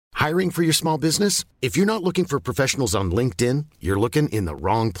Hiring for your small business? If you're not looking for professionals on LinkedIn, you're looking in the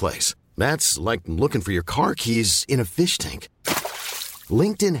wrong place. That's like looking for your car keys in a fish tank.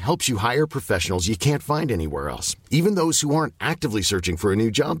 LinkedIn helps you hire professionals you can't find anywhere else, even those who aren't actively searching for a new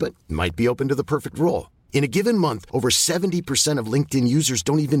job but might be open to the perfect role. In a given month, over 70% of LinkedIn users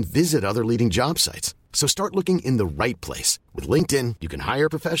don't even visit other leading job sites. So start looking in the right place. With LinkedIn, you can hire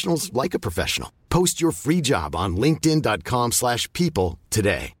professionals like a professional. Post your free job on linkedin.com/people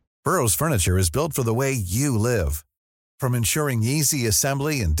today. Burrow's furniture is built for the way you live. From ensuring easy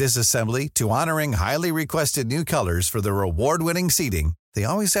assembly and disassembly to honoring highly requested new colors for their award-winning seating, they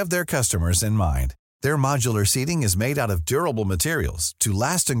always have their customers in mind. Their modular seating is made out of durable materials to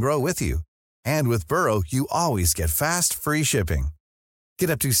last and grow with you. And with Burrow, you always get fast, free shipping.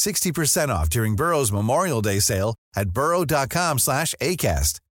 Get up to 60% off during Burrow's Memorial Day sale at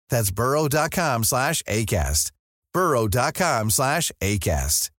burrow.com/ACAST. That's burrow.com/ACAST.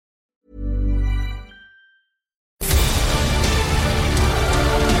 burrow.com/ACAST.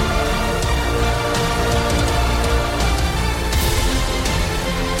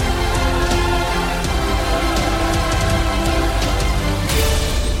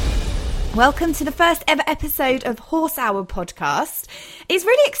 Welcome to the first ever episode of Horse Hour podcast. It's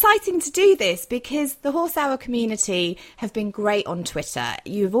really exciting to do this because the Horse Hour community have been great on Twitter.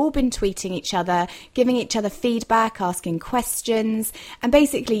 You've all been tweeting each other, giving each other feedback, asking questions, and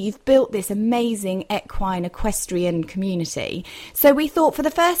basically you've built this amazing equine equestrian community. So we thought for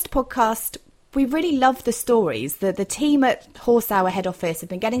the first podcast, we really love the stories. The team at Horse Hour head office have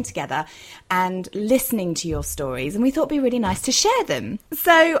been getting together and listening to your stories, and we thought it'd be really nice to share them.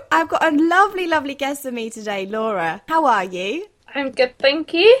 So I've got a lovely, lovely guest with me today, Laura. How are you? I'm good,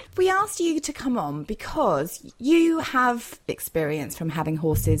 thank you. We asked you to come on because you have experience from having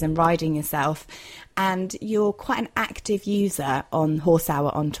horses and riding yourself, and you're quite an active user on Horse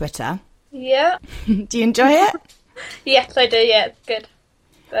Hour on Twitter. Yeah. Do you enjoy it? Yes, I do, yeah, it's good.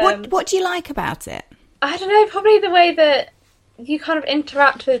 What do you like about it? I don't know, probably the way that you kind of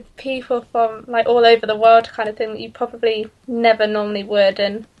interact with people from like all over the world kind of thing that you probably never normally would,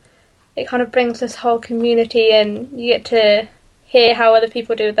 and it kind of brings this whole community in. You get to hear how other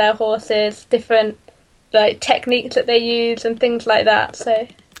people do with their horses, different like techniques that they use and things like that. So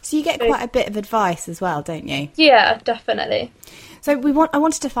you get quite a bit of advice as well, don't you? Yeah, definitely. So I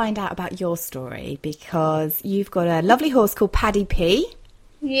wanted to find out about your story because you've got a lovely horse called Paddy P.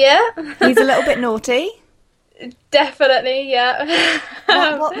 Yeah. He's a little bit naughty. Definitely, yeah.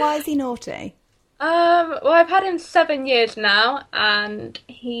 Why is he naughty? Well, I've had him 7 years now, and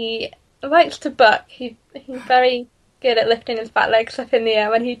he likes to buck. He's very good at lifting his back legs up in the air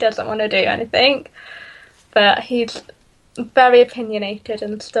when he doesn't want to do anything. But he's very opinionated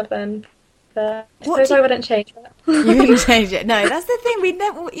and stubborn. But I suppose I wouldn't change that. You wouldn't change it? No, that's the thing. We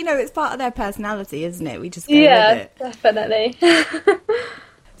never, it's part of their personality, isn't it? We just go with it. Yeah, definitely.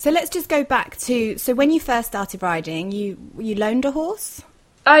 So let's just go back to, so when you first started riding, you loaned a horse?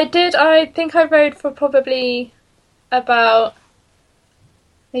 I did. I think I rode for probably about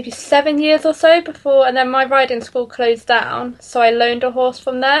maybe 7 years or so before, and then my riding school closed down, so I loaned a horse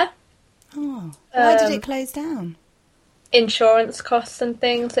from there. Oh, why did it close down? Insurance costs and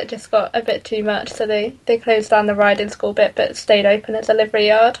things. It just got a bit too much, so they closed down the riding school bit, but stayed open as a livery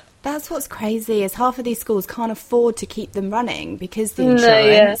yard. That's what's crazy, is half of these schools can't afford to keep them running because the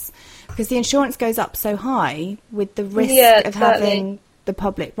insurance, because the insurance goes up so high with the risk of having the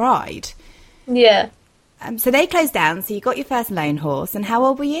public ride. Yeah. So they closed down, so you got your first loan horse, and how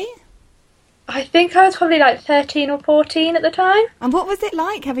old were you? I think I was probably like 13 or 14 at the time. And what was it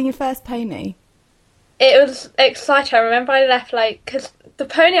like having your first pony? It was exciting. I remember I left because the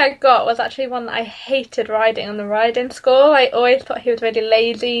pony I got was actually one that I hated riding on the riding school. I always thought he was really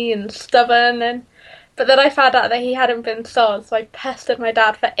lazy and stubborn, but then I found out that he hadn't been sold, so I pestered my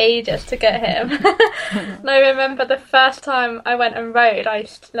dad for ages to get him. And I remember the first time I went and rode, I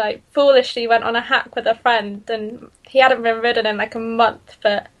foolishly went on a hack with a friend, and he hadn't been ridden in like a month,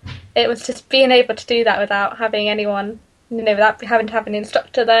 but it was just being able to do that without having anyone, without having to have an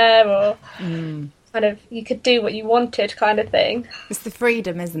instructor there or... kind of, you could do what you wanted kind of thing. It's the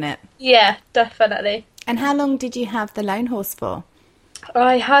freedom, isn't it? Yeah, definitely. And how long did you have the loan horse for?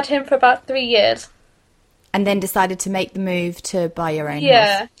 I had him for about 3 years. And then decided to make the move to buy your own horse?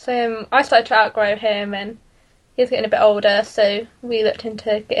 Yeah, so I started to outgrow him, and he was getting a bit older, so we looked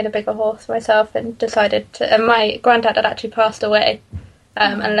into getting a bigger horse myself and decided to... And my granddad had actually passed away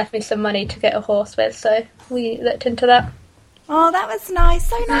and left me some money to get a horse with, so we looked into that. Oh, that was nice.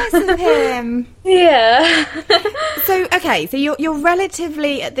 So nice of him. Yeah. So, okay, so you're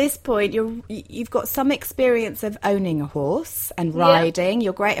relatively, at this point, you've got some experience of owning a horse and riding.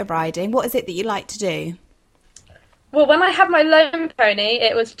 You're great at riding. What is it that you like to do? Well, when I had my lone pony,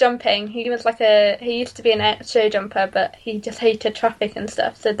 it was jumping. He used to be an show jumper, but he just hated traffic and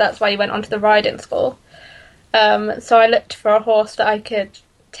stuff, so that's why he went on to the riding school. So I looked for a horse that I could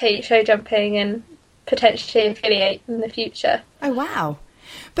take show jumping and potentially affiliate in the future. Oh, wow.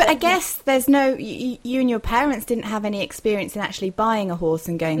 But I guess there's no, you and your parents didn't have any experience in actually buying a horse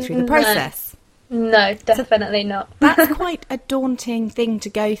and going through the process. No, definitely not. That's quite a daunting thing to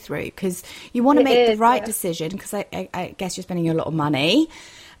go through, because you want to make the right decision, because I guess you're spending a lot of money,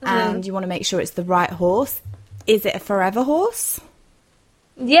 and you want to make sure it's the right horse. Is it a forever horse?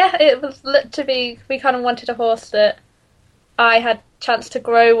 Yeah, it was looked to be. We kind of wanted a horse that I had chance to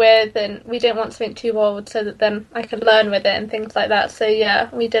grow with, and we didn't want something too old, so that then I could learn with it and things like that. So yeah,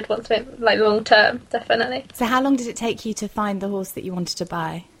 we did want something like long term, definitely. So how long did it take you to find the horse that you wanted to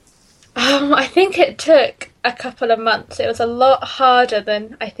buy? I think it took a couple of months. It was a lot harder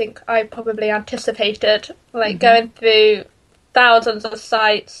than I think I probably anticipated. Like going through thousands of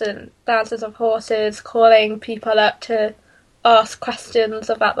sites and thousands of horses, calling people up to ask questions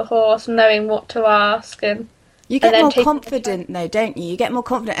about the horse, knowing what to ask, and you get more confident though, don't you? You get more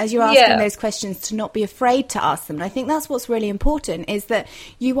confident as you're asking those questions to not be afraid to ask them. And I think that's what's really important, is that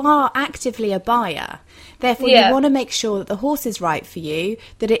you are actively a buyer. Therefore, you want to make sure that the horse is right for you,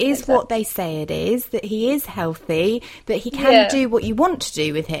 that it is what they say it is, that he is healthy, that he can do what you want to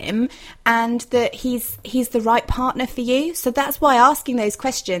do with him, and that he's the right partner for you. So that's why asking those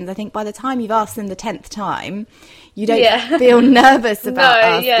questions, I think by the time you've asked them the 10th time, you don't feel nervous about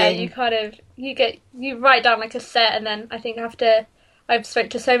asking. Yeah, you kind of, you write down like a set, and then I think after I've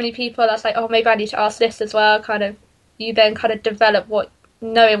spoke to so many people, that's like, oh, maybe I need to ask this as well. Kind of, you then kind of develop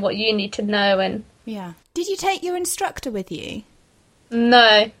knowing what you need to know. And did you take your instructor with you?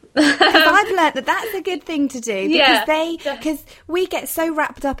 No. Because I've learnt that that's a good thing to do, because we get so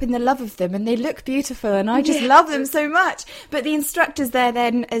wrapped up in the love of them, and they look beautiful, and I just love them so much. But the instructor's there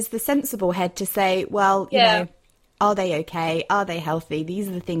then as the sensible head to say, well, you know, are they okay? Are they healthy? These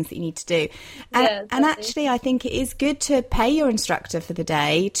are the things that you need to do. And actually, I think it is good to pay your instructor for the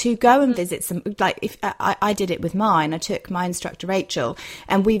day to go and visit some, like if I did it with mine. I took my instructor, Rachel,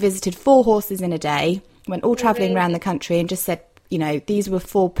 and we visited 4 horses in a day, went all travelling around the country, and just said, you know, these were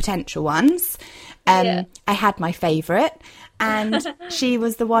 4 potential ones. I had my favourite, and she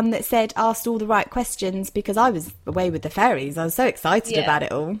was the one that asked all the right questions, because I was away with the fairies. I was so excited about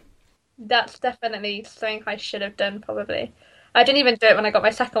it all. That's definitely something I should have done, probably. I didn't even do it when I got my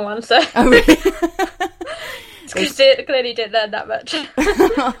second one, so... Oh, really? Because it clearly didn't learn that much.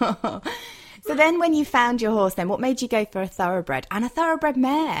 So then when you found your horse, then what made you go for a thoroughbred and a thoroughbred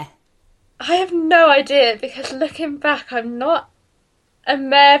mare? I have no idea, because looking back, I'm not a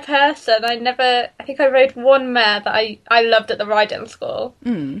mare person. I think I rode one mare that I loved at the riding school.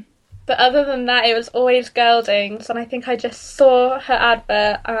 But other than that, it was always geldings, and I think I just saw her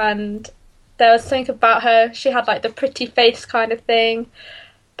advert, and there was something about her. She had like the pretty face kind of thing,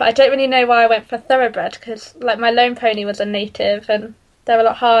 but I don't really know why I went for thoroughbred, because like my lone pony was a native, and they were a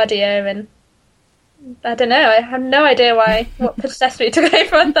lot hardier, and I don't know. I have no idea what possessed me to go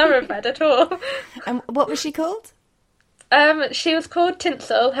for a thoroughbred at all. And what was she called? She was called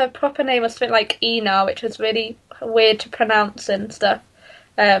Tinsel. Her proper name was something like Ina, which was really weird to pronounce and stuff.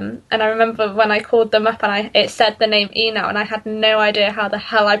 And I remember when I called them up and it said the name Ina, and I had no idea how the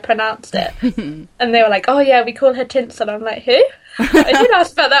hell I pronounced it. And they were like, oh yeah, we call her Tinsel. I'm like, who? I didn't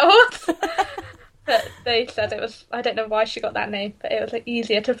ask about that horse. But they said it was, I don't know why she got that name, but it was like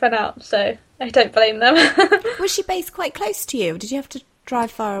easier to pronounce, so I don't blame them. Was she based quite close to you, or did you have to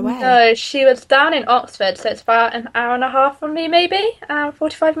drive far away? No, she was down in Oxford, so it's about an hour and a half from me, maybe,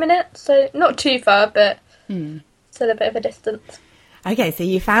 45 minutes, so not too far, but still a bit of a distance. Okay, so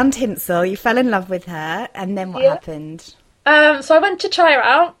you found Tinsel, you fell in love with her, and then what happened? So I went to try her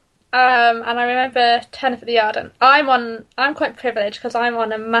out, and I remember turning up at the yard, and I'm quite privileged because I'm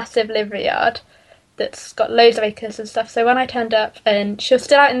on a massive livery yard that's got loads of acres and stuff. So when I turned up, and she was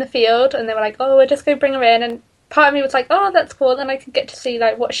still out in the field, and they were like, "Oh, we're just going to bring her in," and part of me was like, "Oh, that's cool." Then I could get to see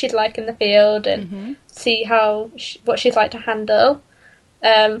like what she'd like in the field and see what she's like to handle.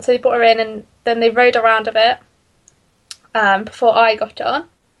 So they brought her in, and then they rode around a bit. Before I got on,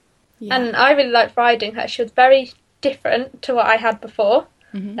 and I really liked riding her. She was very different to what I had before,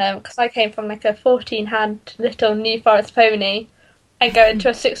 because I came from like a 14-hand little New Forest pony and going to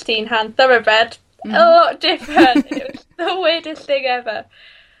a 16-hand thoroughbred, a lot different. It was the weirdest thing ever.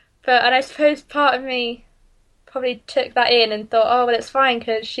 And I suppose part of me probably took that in and thought, oh, well, it's fine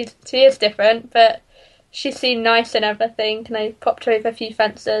because she is different, but she seemed nice and everything, and I popped her over a few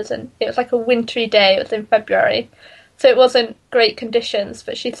fences, and it was like a wintry day. It was in February, so it wasn't great conditions,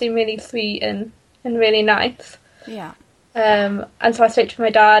 but she seemed really sweet and really nice. Yeah. And so I spoke to my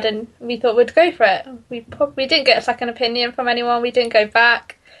dad, and we thought we'd go for it. We didn't get a second opinion from anyone. We didn't go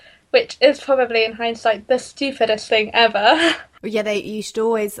back, which is probably in hindsight the stupidest thing ever. Yeah, you should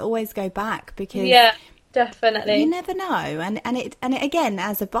always go back, because yeah, definitely, you never know. And it again,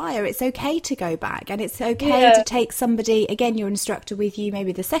 as a buyer, it's okay to go back, and it's okay to take somebody, again, your instructor, with you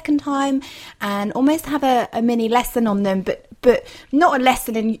maybe the second time, and almost have a mini lesson on them, but not a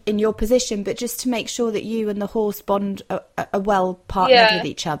lesson in your position, but just to make sure that you and the horse bond are well partnered with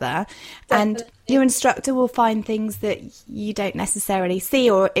each other. Definitely. And your instructor will find things that you don't necessarily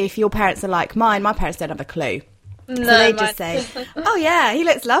see, or if your parents are like mine, my parents don't have a clue. No, so they just say, oh yeah, he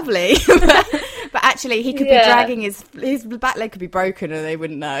looks lovely. But actually he could be dragging his back leg could be broken and they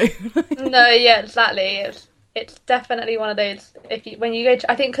wouldn't know. No, yeah, exactly. It's definitely one of those, when you go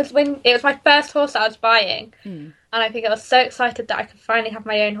to, I think, because when it was my first horse that I was buying, and I think I was so excited that I could finally have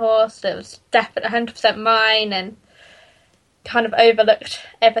my own horse. It was definitely 100% mine, and kind of overlooked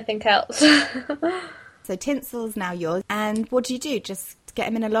everything else. So Tinsel's now yours, and what do? Just get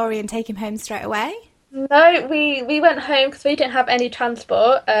him in a lorry and take him home straight away? No, we went home because we didn't have any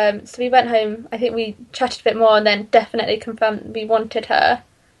transport. So we went home. I think we chatted a bit more and then definitely confirmed we wanted her.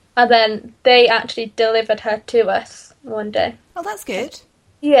 And then they actually delivered her to us one day. Oh, that's good.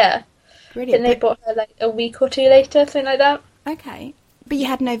 Yeah. Brilliant. And they brought her like a week or two later, something like that. Okay. But you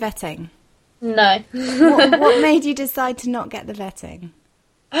had no vetting? No. What made you decide to not get the vetting?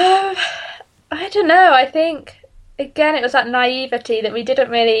 I don't know. I think, again, it was that naivety that we didn't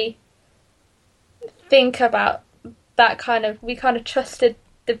really think about that we kind of trusted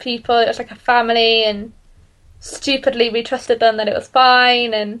the people. It was like a family, and stupidly we trusted them that it was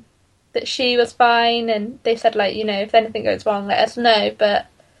fine and that she was fine, and they said, like, you know, if anything goes wrong, let us know. But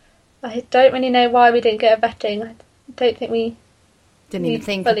I don't really know why we didn't get a vetting. I don't think we didn't even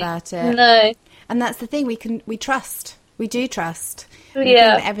think about it. No. And that's the thing, we trust. We do trust. We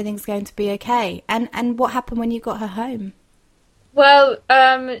Yeah. think that everything's going to be okay. And what happened when you got her home? Well,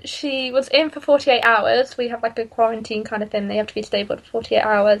 she was in for 48 hours. We have like a quarantine kind of thing. They have to be stable for 48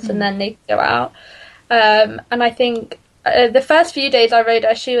 hours and then they go out. And I think the first few days I rode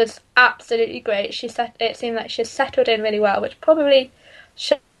her, she was absolutely great. It seemed like she settled in really well, which probably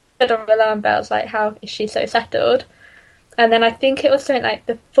should have alarm bells, like, how is she so settled? And then I think it was something like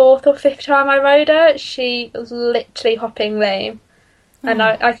the fourth or fifth time I rode her, she was literally hopping lame. And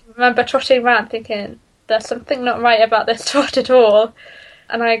I can remember trotting around thinking, there's something not right about this trot at all.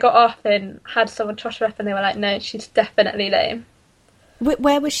 And I got off and had someone trot her up and they were like, no, she's definitely lame.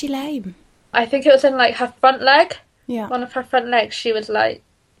 Where was she lame? I think it was in like her front leg. Yeah. One of her front legs, she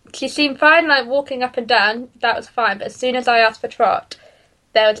seemed fine, like walking up and down, that was fine. But as soon as I asked for trot,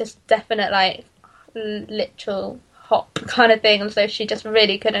 there was just definite like literal hop kind of thing. And so she just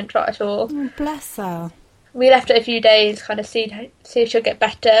really couldn't trot at all. Oh, bless her. We left it a few days, kind of see if she'll get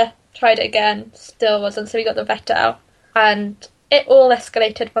better. Tried it again, still wasn't, so we got the vet out. And it all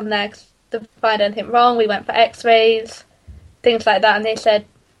escalated from there. Cause they didn't find anything wrong. We went for x-rays, things like that, and they said,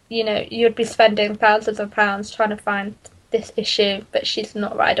 you know, you'd be spending thousands of pounds trying to find this issue, but she's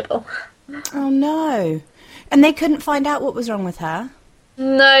not rideable. Oh, no. And they couldn't find out what was wrong with her?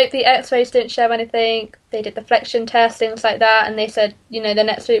 No, the x-rays didn't show anything. They did the flexion test, things like that, and they said, you know, the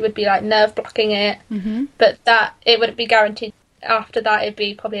next route would be like nerve blocking it, but that it wouldn't be guaranteed. After that, it'd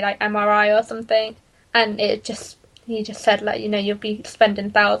be probably like MRI or something. And he just said, like, you know, you'll be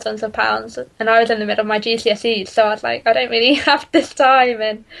spending thousands of pounds. And I was in the middle of my GCSEs, so I was like, I don't really have this time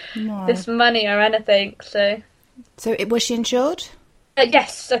and this money or anything. So was she insured?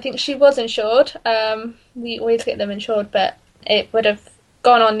 Yes, I think she was insured. We always get them insured, but it would have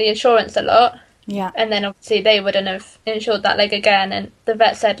gone on the insurance a lot. Yeah. And then obviously they wouldn't have insured that leg again. And the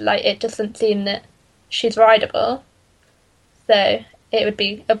vet said, like, it doesn't seem that she's rideable. So it would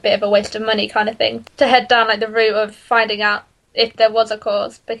be a bit of a waste of money kind of thing to head down like the route of finding out if there was a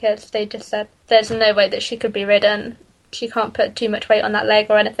cause, because they just said there's no way that she could be ridden. She can't put too much weight on that leg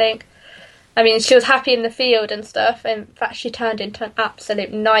or anything. I mean, she was happy in the field and stuff. In fact, she turned into an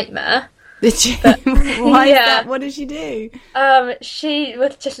absolute nightmare. Did she? But, Why is that? What did she do? She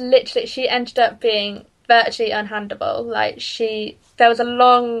was just literally, she ended up being virtually unhandleable. Like, there was a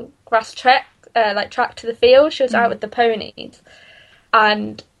long grass track to the field. She was out with the ponies,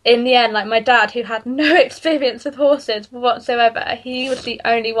 and in the end, like my dad, who had no experience with horses whatsoever, he was the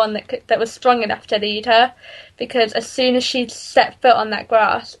only one that was strong enough to lead her, because as soon as she set foot on that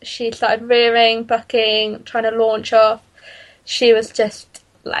grass, she started rearing, bucking, trying to launch off. She was just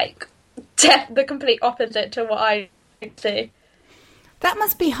like the complete opposite to what I do. That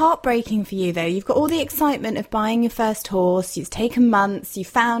must be heartbreaking for you, though. You've got all the excitement of buying your first horse. It's taken months. You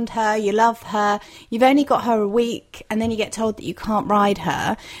found her. You love her. You've only got her a week, and then you get told that you can't ride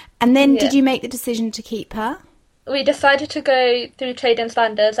her. And then did you make the decision to keep her? We decided to go through trade-in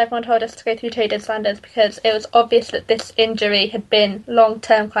standards. Everyone told us to go through trade-in standards because it was obvious that this injury had been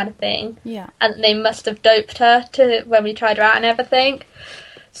long-term kind of thing. Yeah. And they must have doped her when we tried her out and everything.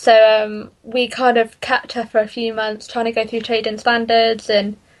 So we kind of kept her for a few months, trying to go through trade-in standards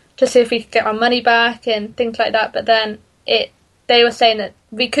and to see if we could get our money back and things like that. But then they were saying that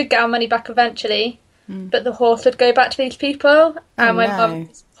we could get our money back eventually, but the horse would go back to these people. And my mum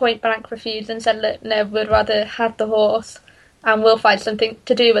point blank refused and said, look, no, we'd rather have the horse and we'll find something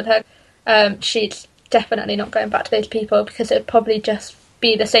to do with her. She's definitely not going back to those people, because it would probably just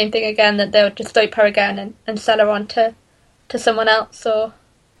be the same thing again, that they would just dope her again and sell her on to someone else, or...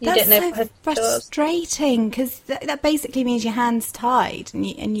 That's so frustrating, because that basically means your hands tied and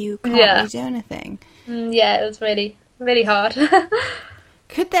you can't really do anything. Yeah, it was really, really hard.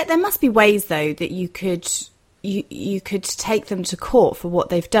 There must be ways, though, that you could take them to court for what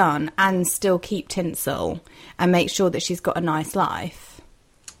they've done and still keep Tinsel and make sure that she's got a nice life.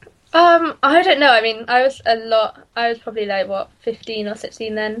 I don't know. I mean, I was probably 15 or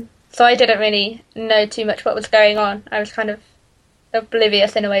 16 then, so I didn't really know too much what was going on. I was kind of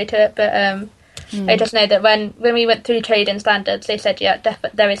oblivious in a way to it, but I just know that when we went through trade-in standards, they said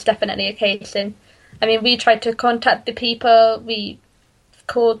there is definitely a case. And I mean, we tried to contact the people, we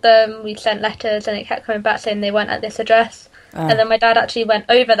called them, we sent letters, and it kept coming back saying they weren't at this address. And then my dad actually went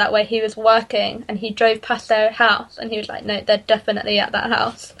over that way. He was working and he drove past their house and he was like, no, they're definitely at that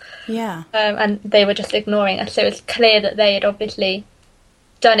house. Yeah. And they were just ignoring us, so it was clear that they had obviously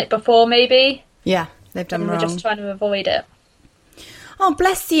done it before, maybe. Yeah, they've done wrong. We're just trying to avoid it. Oh,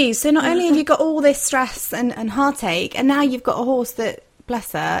 bless you. So not only have you got all this stress and heartache, and now you've got a horse that,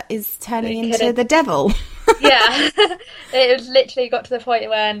 bless her, is turning into the devil. Yeah. It was literally got to the point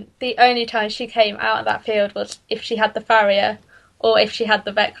when the only time she came out of that field was if she had the farrier or if she had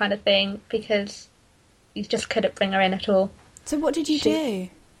the vet kind of thing, because you just couldn't bring her in at all. So what did you do?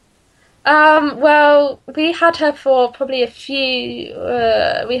 Well, we had her for probably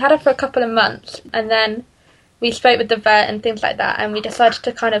we had her for a couple of months, and then we spoke with the vet and things like that, and we decided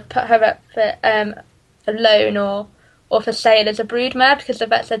to kind of put her up for a loan or for sale as a broodmare, because the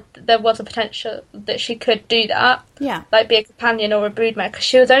vet said there was a potential that she could do that. Yeah. Like be a companion or a broodmare, because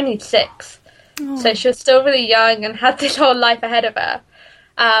she was only 6. Oh. So she was still really young and had this whole life ahead of her.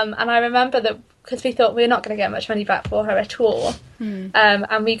 And I remember that, because we thought we were not going to get much money back for her at all.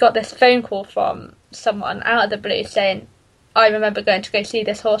 And we got this phone call from someone out of the blue saying, I remember going to go see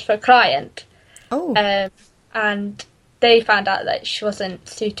this horse for a client. Oh. And they found out that she wasn't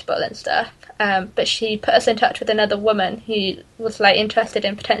suitable and stuff. But she put us in touch with another woman who was interested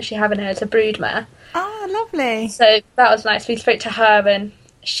in potentially having her as a broodmare. Oh, lovely. So that was nice. We spoke to her and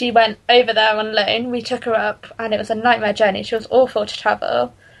she went over there on loan. We took her up and it was a nightmare journey. She was awful to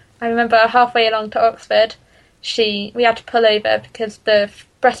travel. I remember halfway along to Oxford, we had to pull over because the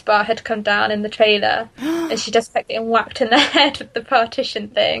breast bar had come down in the trailer and she just kept getting whacked in the head with the partition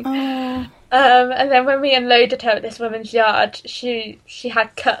thing. Oh. And then when we unloaded her at this woman's yard, she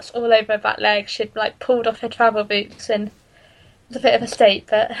had cuts all over her back leg. She'd pulled off her travel boots, and it was a bit of a state,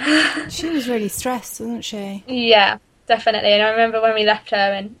 but she was really stressed, wasn't she? Yeah, definitely. And I remember when we left her,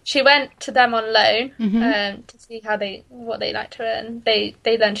 and she went to them on loan to see what they liked her, and they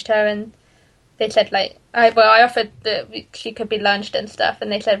lunched her, and they said I offered that she could be lunched and stuff, and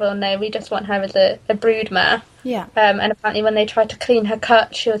they said, well, no, we just want her as a broodmare. Yeah. And apparently when they tried to clean her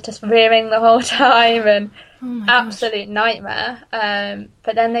cut, she was just rearing the whole time, and absolute nightmare.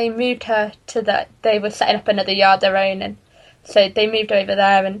 But then they moved her they were setting up another yard their own, and so they moved over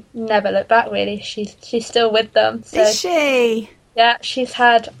there and never looked back, really. She's still with them. So, is she? Yeah,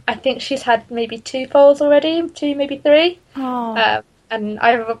 I think she's had maybe 2 foals already, 2, maybe 3. Oh. And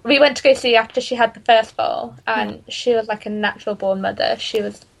we went to go see after she had the first foal, and she was like a natural born mother. She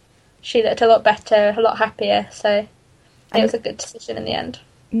looked a lot better, a lot happier, so it was a good decision in the end.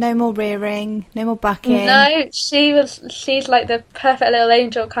 No more rearing, no more bucking. No, she's like the perfect little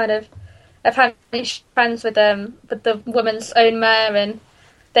angel kind of. Apparently she's friends with the woman's own mare, and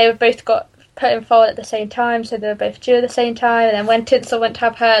they were both got put in foal at the same time, so they were both due at the same time, and then when Tinsel went to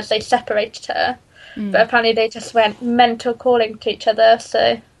have hers, they separated her. But apparently they just went mental calling to each other,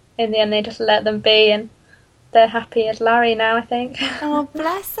 so in the end they just let them be, and they're happy as Larry now, I think. Oh,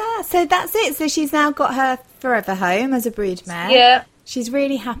 bless her. So that's it. So she's now got her forever home as a broodmare. Yeah. She's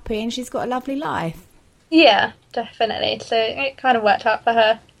really happy and she's got a lovely life. Yeah, definitely. So it kind of worked out for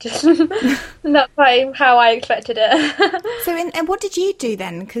her. Just not quite how I expected it. So, and what did you do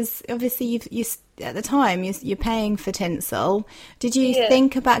then? Because obviously, you at the time you're paying for Tinsel. Did you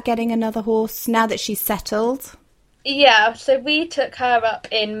think about getting another horse now that she's settled? Yeah. So we took her up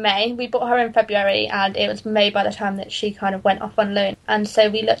in May. We bought her in February, and it was May by the time that she kind of went off on loan. And so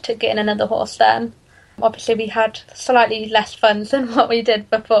we looked at getting another horse then. Obviously, we had slightly less funds than what we did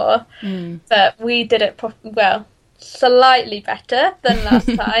before, but we did it slightly better than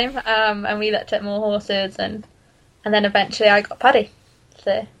last time, and we looked at more horses, and then eventually I got Paddy.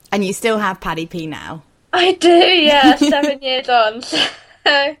 So. And you still have Paddy P now? I do, yeah, 7 years on. So.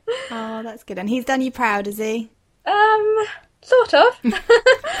 Oh, that's good. And he's done you proud, has he? Sort of.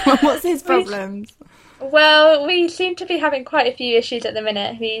 What's his problems? Well, we seem to be having quite a few issues at the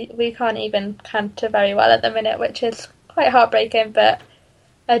minute. We can't even canter very well at the minute, which is quite heartbreaking, but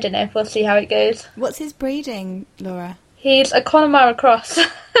I don't know, we'll see how it goes. What's his breeding, Laura? He's a Connemara cross.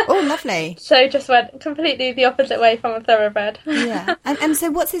 Oh, lovely. So just went completely the opposite way from a thoroughbred. Yeah. And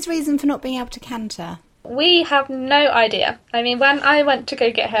so what's his reason for not being able to canter? We have no idea. I mean, when I went to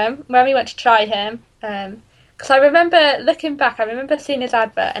go get him, when we went to try him, because I remember looking back, I remember seeing his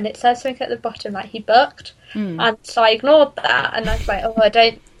advert and it says something at the bottom like he bucked, and so I ignored that and I was like, oh,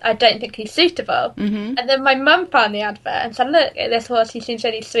 I don't think he's suitable. And then my mum found the advert and said, look at this horse, he seems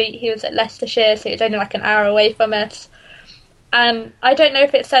really sweet. He was at Leicestershire, so he was only like an hour away from us. And I don't know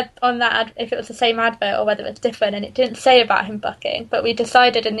if it said on that if it was the same advert or whether it was different, and it didn't say about him bucking, but we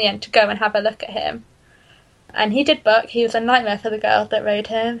decided in the end to go and have a look at him. And he did buck. He was a nightmare for the girl that rode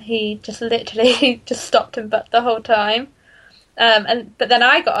him. He just literally just stopped and bucked the whole time. But then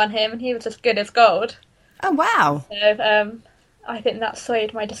I got on him and he was as good as gold. Oh, wow. So I think that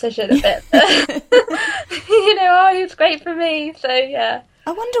swayed my decision a bit. He was great for me. So, yeah.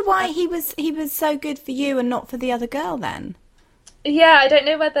 I wonder why he was so good for you and not for the other girl then. Yeah, I don't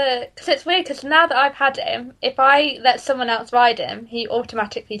know whether... Because it's weird, because now that I've had him, if I let someone else ride him, he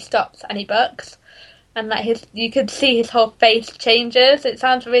automatically stops and he bucks. And like you could see his whole face changes. It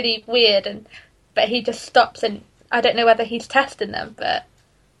sounds really weird, but he just stops, and I don't know whether he's testing them. But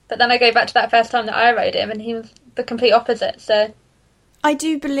then I go back to that first time that I rode him, and he was the complete opposite. So I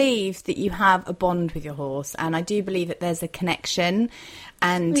do believe that you have a bond with your horse, and I do believe that there's a connection.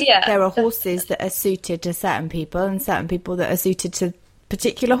 And there are horses that are suited to certain people, and certain people that are suited to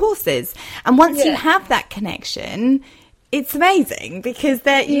particular horses. And once you have that connection, it's amazing because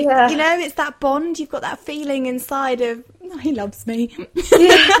you know, it's that bond. You've got that feeling inside of, oh, he loves me. He'll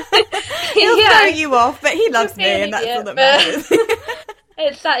throw you off, but he loves me, and that's all that matters.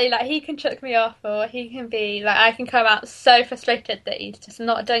 Exactly, like he can chuck me off, or he can be like, I can come out so frustrated that he's just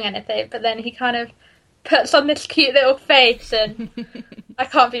not doing anything, but then he kind of puts on this cute little face, and I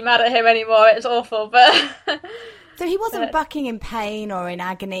can't be mad at him anymore. It's awful, but. So he wasn't bucking in pain or in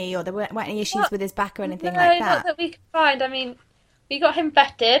agony, or there weren't any issues with his back or anything like that? No, not that we could find. I mean, we got him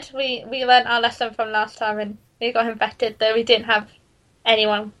vetted. We learnt our lesson from last time, and we got him vetted, though we didn't have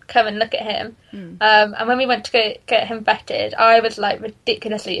anyone come and look at him. And when we went to go get him vetted, I was like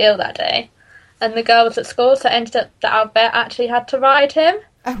ridiculously ill that day. And the girl was at school, so it ended up that our vet actually had to ride him.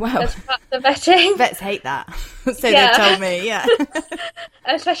 Oh, wow. As part of the vetting. Vets hate that. So they told me, yeah.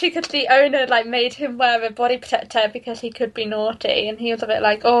 Especially because the owner made him wear a body protector because he could be naughty, and he was a bit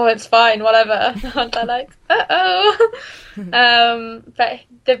like, oh, it's fine, whatever. And I'm like, uh-oh. But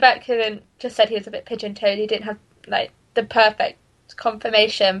the vet just said he was a bit pigeon-toed. He didn't have the perfect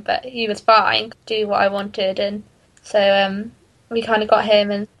confirmation, but he was fine, do what I wanted. And so we kind of got him,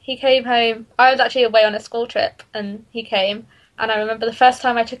 and he came home. I was actually away on a school trip, and he came. And I remember the first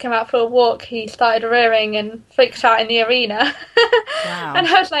time I took him out for a walk, he started rearing and freaked out in the arena. Wow. And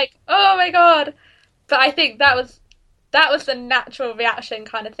I was like, oh my God. But I think that was the natural reaction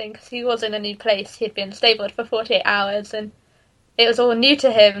kind of thing, because he was in a new place. He'd been stabled for 48 hours, and it was all new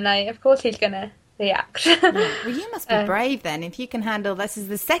to him. Of course he's going to react. Well, you must be brave then, if you can handle... This is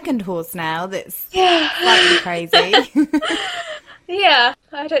the second horse now that's slightly crazy. Yeah,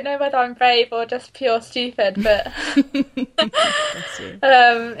 I don't know whether I'm brave or just pure stupid, but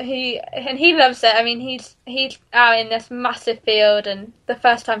he loves it. I mean, he's out in this massive field, and the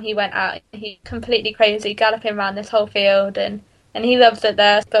first time he went out, he's completely crazy, galloping around this whole field, and he loves it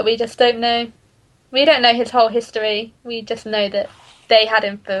there. But we just don't know. We don't know his whole history. We just know that they had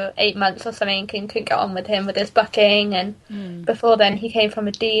him for 8 months or something and couldn't get on with him with his bucking, and before then he came from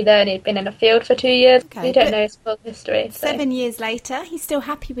a dealer and he'd been in a field for 2 years. Okay, we don't know his full history. So. 7 years later, he's still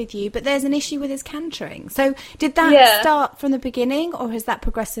happy with you, but there's an issue with his cantering. So did that start from the beginning, or has that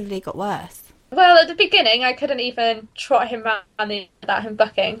progressively got worse? Well, at the beginning, I couldn't even trot him around without him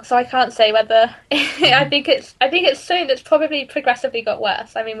bucking, so I can't say whether. I think it's something that's probably progressively got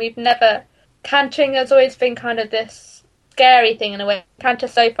worse. I mean, cantering has always been kind of this scary thing in a way. Canter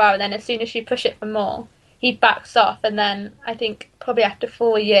so far, and then as soon as you push it for more, he backs off. And then I think probably after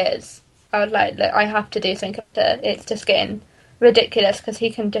 4 years, I was like, look, I have to do something. It's just getting ridiculous because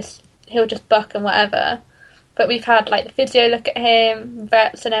he'll just buck and whatever. But we've had like the physio look at him,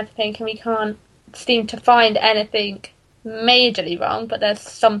 vets and everything, and we can't seem to find anything majorly wrong, but there's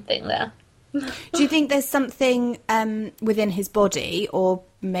something there. Do you think there's something within his body, or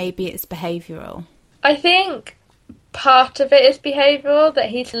maybe it's behavioural? I think part of it is behavioural, that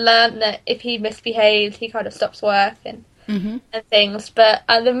he's learned that if he misbehaves, he kind of stops work and things. But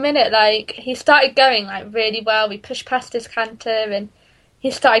at the minute, like, he started going like really well. We pushed past his canter and he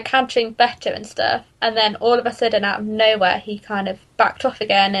started cantering better and stuff, and then all of a sudden, out of nowhere, he kind of backed off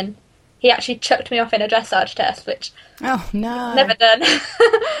again, and he actually chucked me off in a dressage test, which I've never done.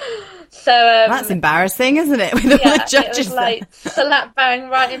 So that's embarrassing, isn't it? With all the judges, it was like slap bang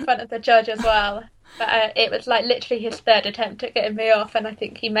right in front of the judge as well. But it was like literally his third attempt at getting me off, and I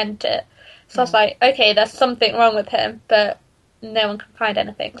think he meant it. So I was like, okay, there's something wrong with him, but no one can find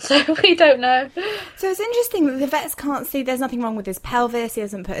anything, so we don't know. So it's interesting that the vets can't see. There's nothing wrong with his pelvis. He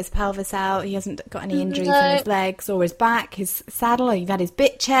hasn't put his pelvis out. He hasn't got any injuries on his legs or his back, his saddle. Or you've had his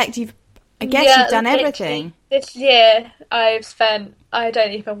bit checked. I guess you've done everything. This year I've spent, I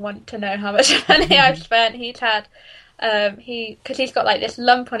don't even want to know how much money I've spent. He's had, because he's got like this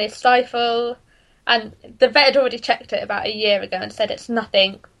lump on his stifle, and the vet had already checked it about a year ago and said it's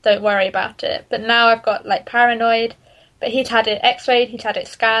nothing, don't worry about it. But now I've got like paranoid. But he'd had it x-rayed, he'd had it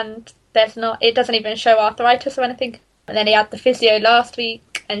scanned. It doesn't even show arthritis or anything. And then he had the physio last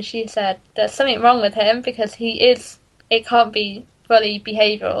week, and she said there's something wrong with him because it can't be fully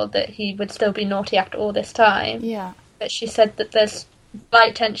behavioural that he would still be naughty after all this time. Yeah. But she said that there's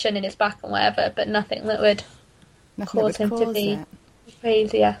slight tension in his back and whatever, but nothing that would cause him to be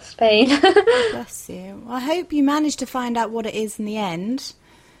crazy ass pain. Bless you. Well, I hope you managed to find out what it is in the end.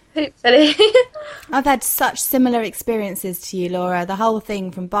 Hopefully. I've had such similar experiences to you, Laura. The whole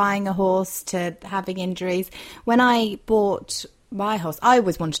thing from buying a horse to having injuries. When I bought my horse, I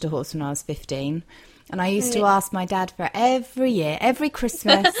always wanted a horse when I was 15. And I used to ask my dad for every year, every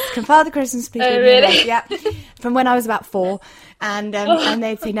Christmas, can Father Christmas please bring me a horse? Yeah, from when I was about 4. And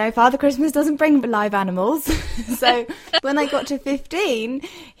they'd say, no, Father Christmas doesn't bring live animals. So when I got to 15,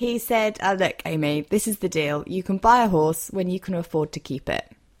 he said, look, Amy, this is the deal. You can buy a horse when you can afford to keep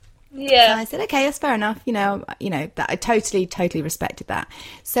it. Yeah. So I said, okay, that's fair enough. You know, that I totally respected that.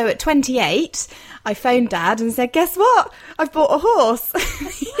 So at 28, I phoned Dad and said, guess what? I've bought a horse.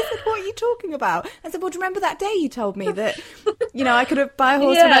 He said, what are you talking about? I said, well, do you remember that day you told me that, I could buy a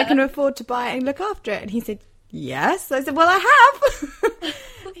horse when I can afford to buy it and look after it? And he said, yes. I said, well, I have.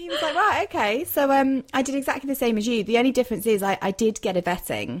 He was like, right, okay. So I did exactly the same as you. The only difference is I did get a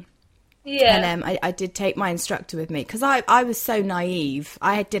vetting. Yeah. And I did take my instructor with me because I was so naive.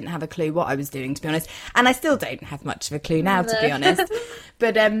 I didn't have a clue what I was doing, to be honest. And I still don't have much of a clue now, to be honest.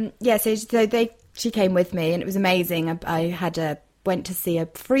 But so she came with me and it was amazing. I went to see a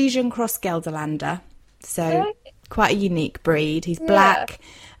Frisian Cross Gelderlander. So quite a unique breed. He's black.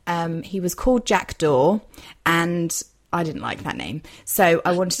 He was called Jackdaw, and I didn't like that name, so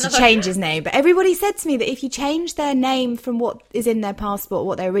I wanted to change his name. But everybody said to me that if you change their name from what is in their passport,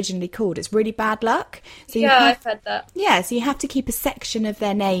 what they're originally called, it's really bad luck. So I've heard that. Yeah, so you have to keep a section of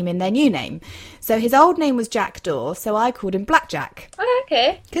their name in their new name. So his old name was Jackdaw, so I called him Blackjack. Oh,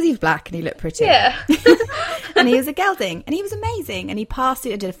 okay. Because he was black and he looked pretty. Yeah. And he was a gelding, and he was amazing. And he passed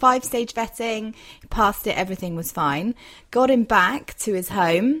it. I did a 5-stage vetting. He passed it. Everything was fine. Got him back to his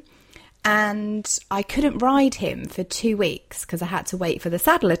home. And I couldn't ride him for 2 weeks because I had to wait for the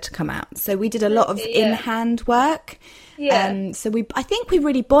saddler to come out. So we did a lot of in-hand work. Yeah. So I think we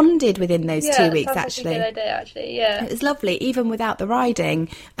really bonded within those 2 weeks, actually. Like a good idea, actually. Yeah. It was lovely, even without the riding.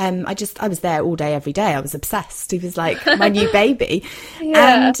 I was there all day, every day. I was obsessed. He was like my new baby.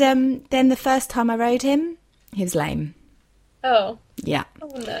 Yeah. And then the first time I rode him, he was lame. Oh. Yeah. Oh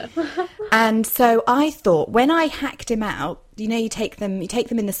no. And so I thought, when I hacked him out, you take them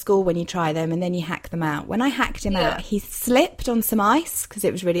in the school when you try them, and then you hack them out. When I hacked him out, he slipped on some ice because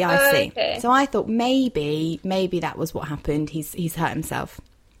it was really icy. Okay. So I thought maybe that was what happened. He's hurt himself.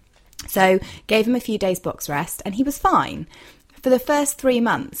 So gave him a few days box rest, and he was fine. for the first 3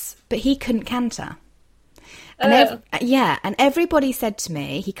 months, but he couldn't canter. And and everybody said to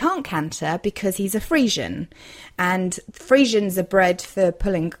me, he can't canter because he's a Frisian, and Frisians are bred for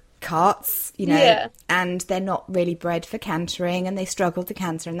pulling carts, and they're not really bred for cantering, and they struggle to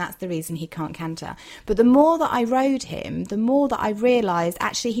canter, and that's the reason he can't canter. But the more that I rode him, the more that I realised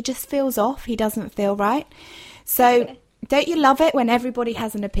actually he just feels off. He doesn't feel right. So don't you love it when everybody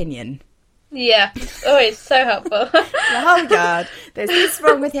has an opinion? Yeah. Oh, it's so helpful. Oh, God. There's this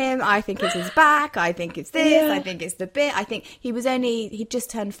wrong with him. I think it's his back. I think it's this. Yeah. I think it's the bit. I think he'd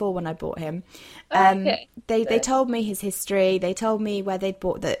just turned 4 when I bought him. They told me his history. They told me where they'd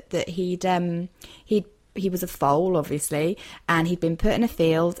bought that he was a foal, obviously, and he'd been put in a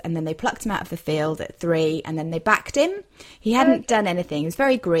field, and then they plucked him out of the field at 3, and then they backed him. He hadn't done anything. He was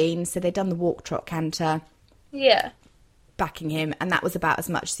very green, so they'd done the walk, trot, canter. Yeah. Backing him, and that was about as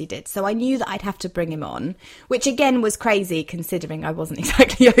much as he did. So I knew that I'd have to bring him on, which again was crazy considering I wasn't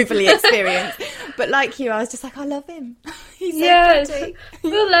exactly overly experienced. But like you, I was just like, I love him. He's so pretty.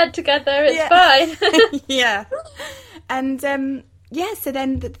 We'll learn together. It's fine. Yeah. And so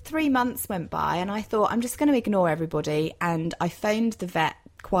then the 3 months went by, and I thought, I'm just going to ignore everybody. And I phoned the vet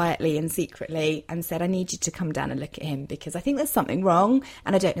quietly and secretly and said, I need you to come down and look at him because I think there's something wrong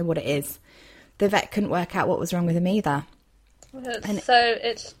and I don't know what it is. The vet couldn't work out what was wrong with him either.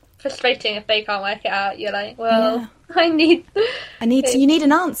 It's frustrating if they can't work it out. You're like, well, yeah. You need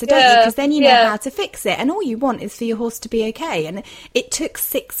an answer, don't you? Because then you know how to fix it. And all you want is for your horse to be okay. And it took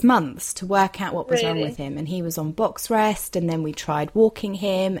 6 months to work out what was wrong with him. And he was on box rest, and then we tried walking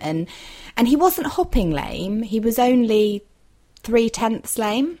him, and he wasn't hopping lame. He was only 3/10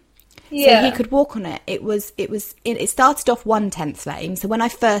 lame. Yeah. So he could walk on it. It started off 1/10 lame. So when I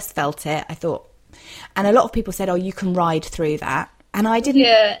first felt it, I thought, and a lot of people said, oh, you can ride through that. And I didn't.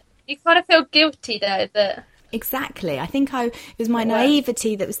 Yeah, you kind of feel guilty though. Exactly. I think it was my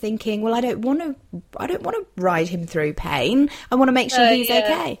naivety that was thinking, well, I don't want to ride him through pain. I want to make sure he's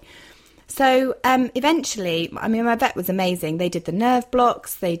okay. So eventually, I mean, my vet was amazing. They did the nerve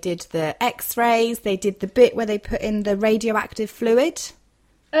blocks, they did the x-rays, they did the bit where they put in the radioactive fluid.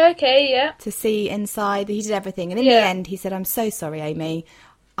 Okay, yeah. To see inside. He did everything. And in the end, he said, I'm so sorry, Amy.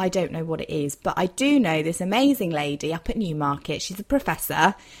 I don't know what it is, but I do know this amazing lady up at Newmarket. She's a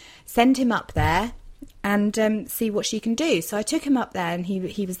professor. Send him up there and see what she can do. So I took him up there, and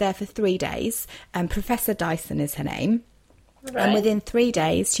he was there for 3 days. Professor Dyson is her name. Right. And within 3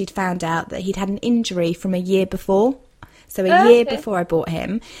 days, she'd found out that he'd had an injury from a year before. So a year before I bought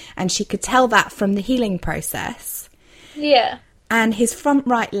him. And she could tell that from the healing process. Yeah. And his front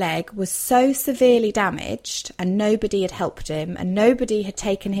right leg was so severely damaged, and nobody had helped him, and nobody had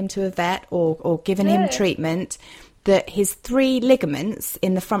taken him to a vet or given him treatment, that his 3 ligaments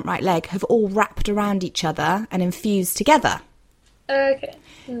in the front right leg have all wrapped around each other and infused together. Okay,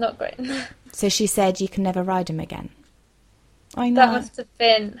 not great. So she said, you can never ride him again. I know. That must have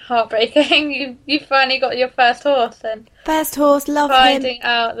been heartbreaking. You finally got your first horse then. First horse, love him. Finding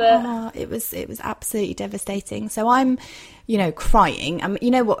out that. Oh, it was absolutely devastating. So I'm, crying.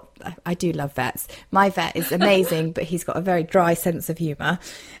 You know what? I do love vets. My vet is amazing, but he's got a very dry sense of humour,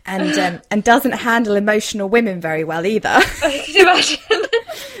 and doesn't handle emotional women very well either. I can imagine.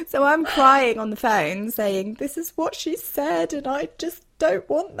 So I'm crying on the phone saying, this is what she said, and I just don't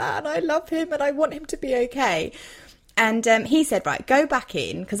want that, and I love him, and I want him to be okay. And he said, right, go back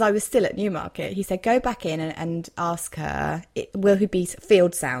in, because I was still at Newmarket. He said, go back in and ask her, will he be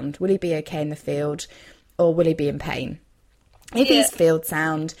field sound? Will he be okay in the field, or will he be in pain? If he's field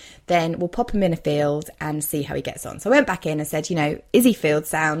sound, then we'll pop him in a field and see how he gets on. So I went back in and said, is he field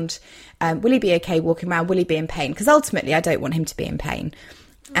sound? Will he be okay walking around? Will he be in pain? Because ultimately, I don't want him to be in pain.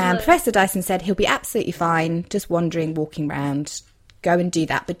 And Professor Dyson said he'll be absolutely fine, just wandering, walking around. Go and do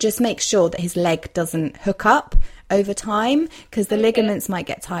that, but just make sure that his leg doesn't hook up over time, because the ligaments might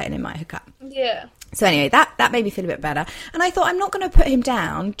get tight and it might hook up. Yeah. So anyway, that made me feel a bit better. And I thought, I'm not going to put him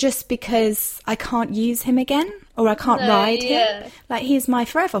down just because I can't use him again, or I can't ride him. Like, he's my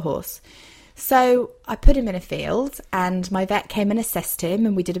forever horse. So I put him in a field, and my vet came and assessed him,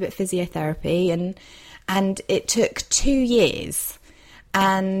 and we did a bit of physiotherapy, and it took 2 years.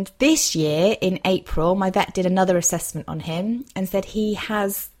 And this year, in April, my vet did another assessment on him and said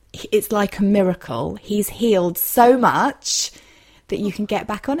it's like a miracle. He's healed so much that you can get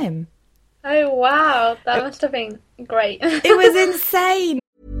back on him. Oh, wow. That must have been great. It was insane.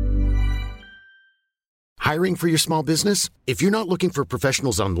 Hiring for your small business? If you're not looking for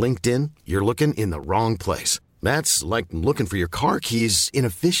professionals on LinkedIn, you're looking in the wrong place. That's like looking for your car keys in a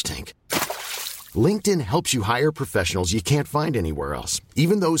fish tank. LinkedIn helps you hire professionals you can't find anywhere else,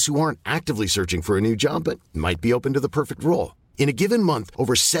 even those who aren't actively searching for a new job but might be open to the perfect role. In a given month,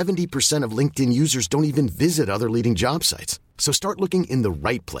 over 70% of LinkedIn users don't even visit other leading job sites. So start looking in the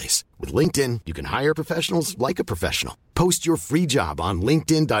right place. With LinkedIn, you can hire professionals like a professional. Post your free job on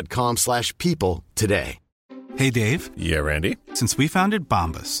linkedin.com/people today. Hey, Dave. Yeah, Randy. Since we founded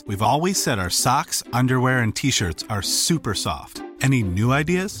Bombas, we've always said our socks, underwear, and T-shirts are super soft. Any new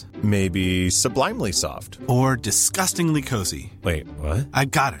ideas? Maybe sublimely soft. Or disgustingly cozy. Wait, what? I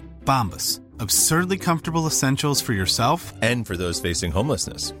got it. Bombas. Absurdly comfortable essentials for yourself And for those facing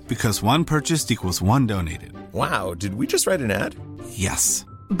homelessness. because one purchased equals one donated. Wow, did we just write an ad? Yes.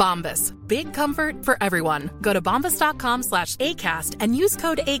 Bombas. Big comfort for everyone. Go to bombas.com/ACAST and use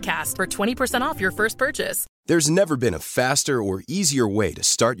code ACAST for 20% off your first purchase. There's never been a faster or easier way to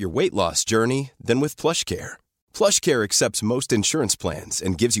start your weight loss journey than with PlushCare. PlushCare accepts most insurance plans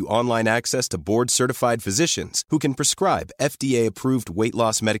and gives you online access to board-certified physicians who can prescribe FDA-approved weight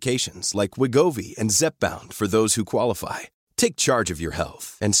loss medications like Wegovy and Zepbound for those who qualify. Take charge of your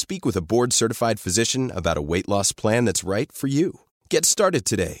health and speak with a board-certified physician about a weight loss plan that's right for you. Get started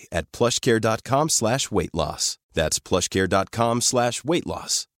today at plushcare.com/weight loss. That's plushcare.com/weight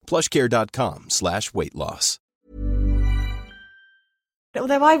loss. plushcare.com/weight loss.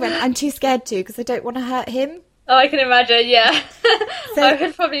 Although I'm too scared to because I don't want to hurt him. Oh, I can imagine, yeah. So- I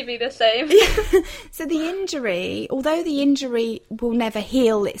would probably be the same. So the injury, although the injury will never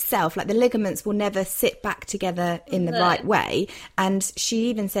heal itself, like the ligaments will never sit back together in the right way, and she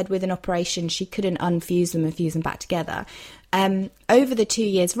even said with an operation she couldn't unfuse them and fuse them back together. Over the 2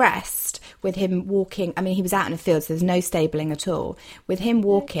 years rest, with him walking, I mean, he was out in the field, so there's no stabling at all. With him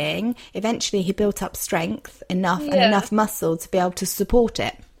walking, eventually he built up strength enough and enough muscle to be able to support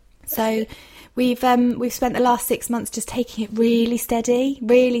it. So we've spent the last 6 months just taking it really steady,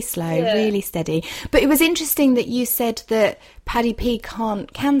 really slow, really steady. But it was interesting that you said that Paddy P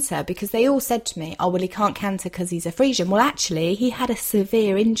can't canter, because they all said to me, oh, well, he can't canter because he's a Frisian. Well, actually, he had a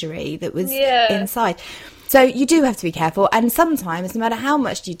severe injury that was inside. So you do have to be careful, and sometimes, no matter how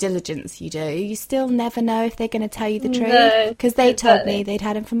much due diligence you do, you still never know if they're going to tell you the truth, because they told me they'd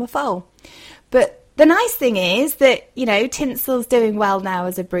had him from a foal. But the nice thing is that, you know, Tinsel's doing well now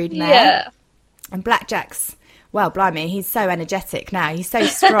as a brood mare. Yeah. And Blackjack's, well, blimey, he's so energetic now. He's so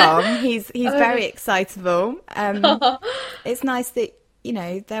strong. he's very excitable. It's nice that, you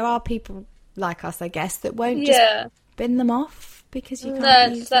know, there are people like us, I guess, that won't just bin them off because you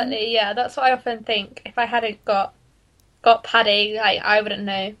can't use them. Yeah, that's what I often think. If I hadn't got Paddy, like, I wouldn't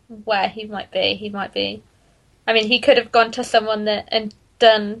know where he might be. I mean, he could have gone to someone and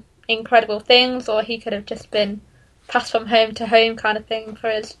done incredible things, or he could have just been passed from home to home kind of thing for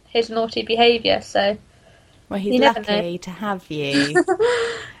his naughty behaviour. So, well, he's lucky to have you.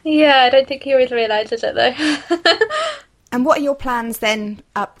 Yeah, I don't think he always realises it though. And what are your plans then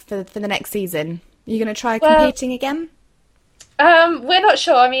up for the next season? Are you going to try competing again? We're not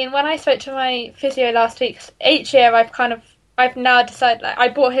sure. I mean, when I spoke to my physio last week, each year I've now decided, like, I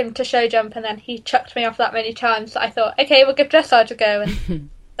brought him to show jump and then he chucked me off that many times. So I thought, okay, we'll give dressage a go, and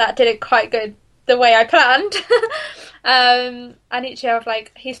that didn't quite go the way I planned. And each year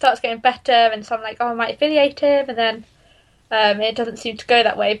he starts getting better, and so I'm like, oh, I might affiliate him, and then it doesn't seem to go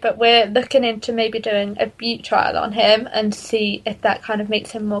that way. But we're looking into maybe doing a butte trial on him and see if that kind of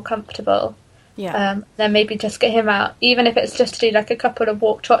makes him more comfortable. Yeah. Then maybe just get him out, even if it's just to do like a couple of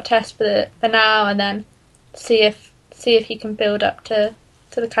walk trot tests for now, and then see if he can build up to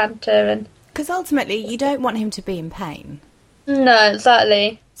the canter. And because ultimately you don't want him to be in pain. No,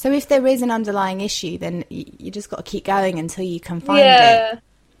 exactly. So if there is an underlying issue, then you just got to keep going until you can find it. Yeah,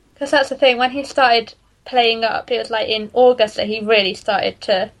 because that's the thing. When he started playing up, it was like in August that he really started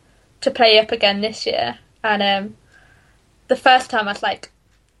to play up again this year. And the first time I was like,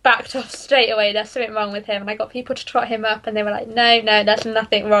 backed off straight away, there's something wrong with him, and I got people to trot him up and they were like, no, there's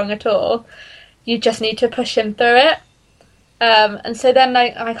nothing wrong at all, you just need to push him through it. And so then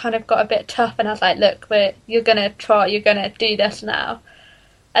I kind of got a bit tough, and I was like, look, you're gonna trot, you're gonna do this now.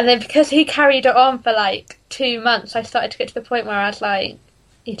 And then because he carried it on for like 2 months, I started to get to the point where I was like,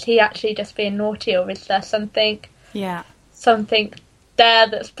 is he actually just being naughty, or is there something there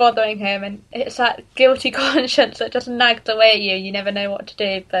that's bothering him? And it's that guilty conscience that just nags away at you. You never know what to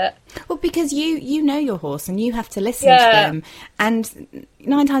do. But well, because you know your horse and you have to listen to them, and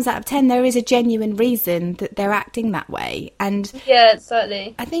 9 times out of 10 there is a genuine reason that they're acting that way. And yeah,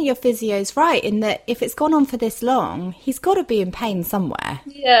 certainly, I think your physio's right in that if it's gone on for this long, he's got to be in pain somewhere.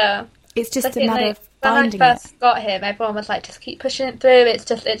 Yeah, it's just a matter of finding it. When I first got him, everyone was like, just keep pushing it through, it's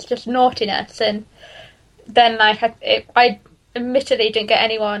just naughtiness. And then I admittedly didn't get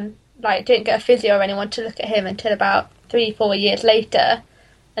a physio or anyone to look at him until about 3-4 years later.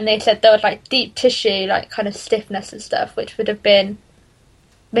 and they said there was like deep tissue, like kind of stiffness and stuff, which would have been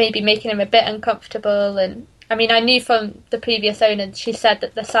maybe making him a bit uncomfortable. And I mean, I knew from the previous owner, she said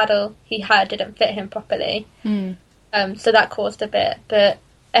that the saddle he had didn't fit him properly, so that caused a bit. But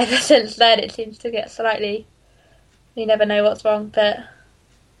ever since then, it seems to get slightly. You never know what's wrong, but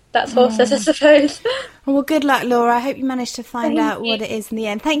that's horses, I suppose. Well, good luck, Laura. I hope you managed to find out what it is in the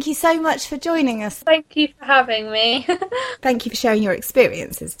end. Thank you so much for joining us. Thank you for having me. Thank you for sharing your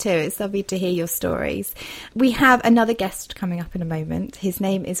experiences too. It's lovely to hear your stories. We have another guest coming up in a moment. His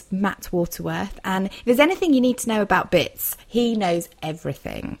name is Matt Waterworth, and if there's anything you need to know about bits, he knows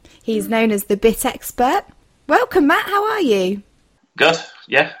everything. He's known as the bit expert. Welcome, Matt. How are you? Good,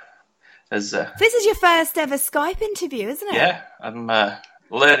 yeah. This is your first ever Skype interview, isn't it? Yeah, I'm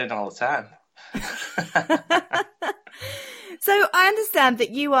learning all the time. So I understand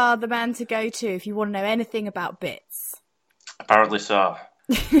that you are the man to go to if you want to know anything about bits. Apparently so.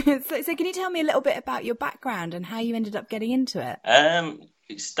 So can you tell me a little bit about your background and how you ended up getting into it?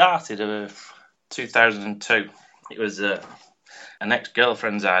 It started in 2002. It was an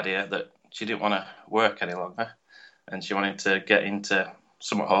ex-girlfriend's idea that she didn't want to work any longer and she wanted to get into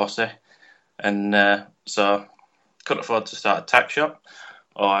somewhat horsey. And so couldn't afford to start a tack shop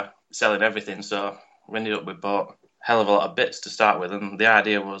or selling everything, so we ended up, we bought a hell of a lot of bits to start with, and the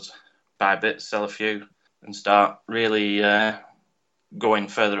idea was buy bits, sell a few, and start really going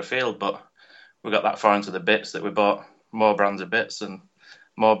further afield. But we got that far into the bits that we bought more brands of bits and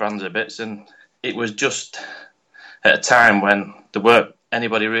more brands of bits, and it was just at a time when there weren't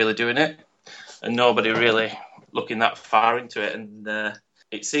anybody really doing it and nobody really looking that far into it, and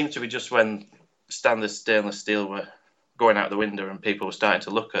it seemed to be just when standard stainless steel were going out the window and people were starting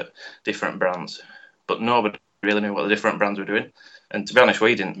to look at different brands, but nobody really knew what the different brands were doing. And to be honest,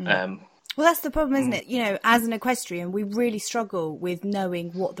 we didn't. Well, that's the problem, isn't it? You know, as an equestrian, we really struggle with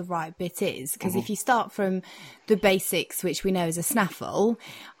knowing what the right bit is, because if you start from the basics, which we know is a snaffle,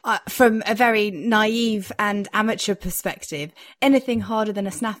 from a very naive and amateur perspective, anything harder than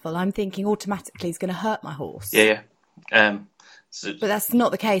a snaffle, I'm thinking automatically is going to hurt my horse. Yeah. But that's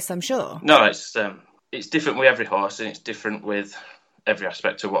not the case, I'm sure. No, it's different with every horse, and it's different with every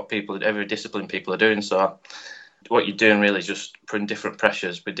aspect of every discipline people are doing. So what you're doing really is just putting different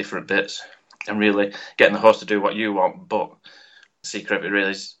pressures with different bits and really getting the horse to do what you want. But the secret of it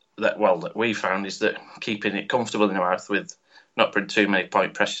really is that we found is that keeping it comfortable in the mouth with not putting too many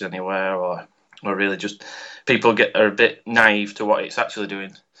point pressures anywhere, or really just people are a bit naive to what it's actually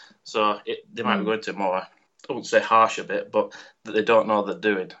doing. So they might be going to more, I wouldn't say harsher bit, but that they don't know they're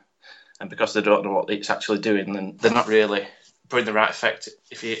doing. And because they don't know what it's actually doing, then they're not really putting the right effect,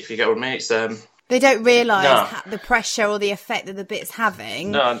 if you get what I mean. It's, they don't realise the pressure or the effect that the bit's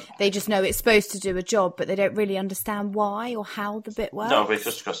having. No. They just know it's supposed to do a job, but they don't really understand why or how the bit works. No, but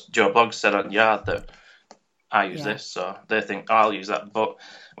just because Joe Bloggs said on Yard that I use this, so they think I'll use that. But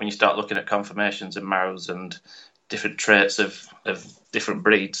when you start looking at conformations and mouths and different traits of different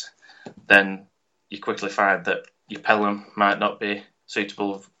breeds, then you quickly find that your Pelham might not be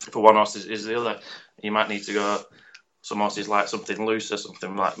suitable for one horse is the other. You might need to go, some horses like something looser,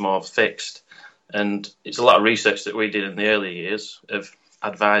 something like more fixed. And it's a lot of research that we did in the early years of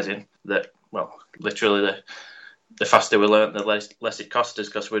advising that, well, literally the faster we learnt, the less it cost us,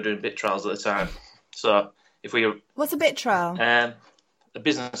 because we were doing bit trials at the time. So if we... What's a bit trial? The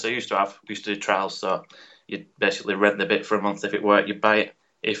business I used to have, we used to do trials, so you'd basically rent the bit for a month. If it worked, you'd buy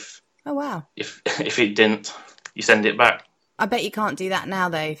it. Oh, wow. If it didn't, you send it back. I bet you can't do that now,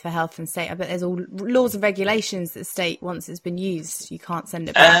 though, for health and state. I bet there's all laws and regulations that state once it's been used, you can't send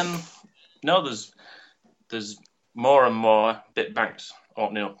it back. No, there's more and more bit banks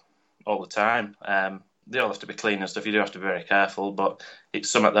opening up all the time. They all have to be clean and stuff. You do have to be very careful, but it's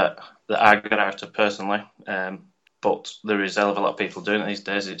something that I get out of personally. But there is a hell of a lot of people doing it these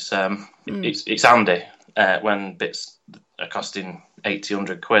days. It's handy when bits are costing 80,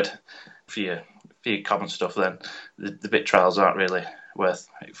 100 quid for your common stuff. Then the bit trials aren't really worth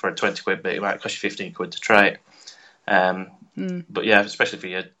it. For a 20 quid bit, it might cost you 15 quid to try it. But yeah, especially for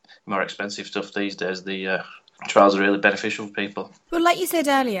your more expensive stuff these days, the trials are really beneficial for people. Well, like you said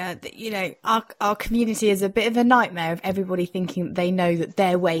earlier, that, you know, our community is a bit of a nightmare of everybody thinking they know that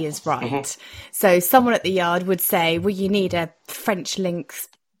their way is right. So someone at the yard would say, well, you need a French Lynx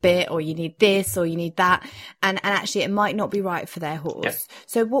bit, or you need this, or you need that, and actually it might not be right for their horse. Yeah.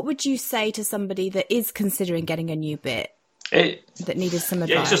 So what would you say to somebody that is considering getting a new bit that needed some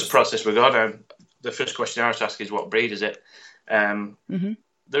advice? Yeah, it's just a process we go down. The first question I always ask is, what breed is it?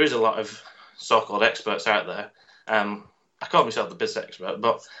 There is a lot of so-called experts out there. I call myself the bit expert,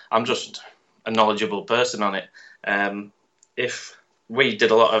 but I'm just a knowledgeable person on it. If we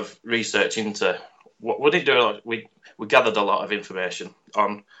did a lot of research into what would it do. We gathered a lot of information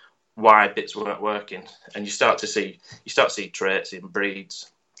on why bits weren't working, and you start to see traits in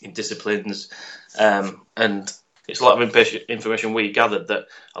breeds, in disciplines, and it's a lot of information we gathered that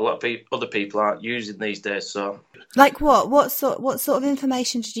a lot of other people aren't using these days. So, like what? What sort of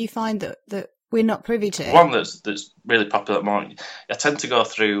information did you find that we're not privy to? One that's really popular at the moment. I tend to go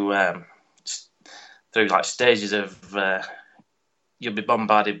through like stages of you'll be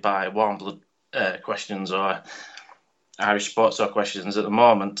bombarded by warm blood questions or Irish sports or questions. At the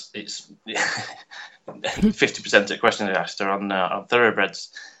moment, it's 50% of questions asked are on thoroughbreds.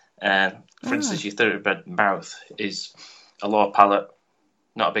 For instance, your thoroughbred mouth is a lower palate,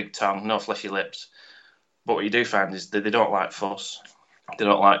 not a big tongue, no fleshy lips. But what you do find is that they don't like fuss. They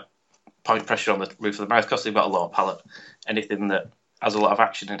don't like point pressure on the roof of the mouth because they've got a lower palate. Anything that has a lot of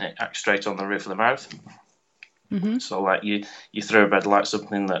action in it acts straight on the roof of the mouth. Mm-hmm. So like you thoroughbred like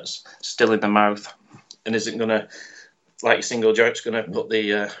something that's still in the mouth and isn't going to, like your single joint's going to put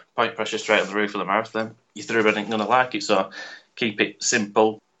the point pressure straight on the roof of the mouth, then your thoroughbred ain't going to like it. So keep it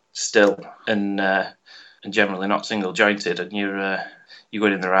simple, still, and generally not single jointed, and you're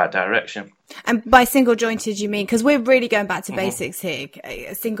going in the right direction. And by single jointed, you mean, because we're really going back to basics here.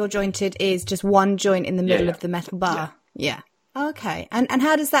 Single jointed is just one joint in the middle of the metal bar. Yeah. Okay. And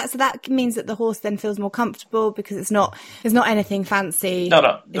how does that? So that means that the horse then feels more comfortable because there's not anything fancy.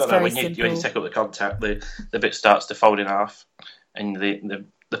 No. It's very when simple. you take up the contact, the bit starts to fold in half, and the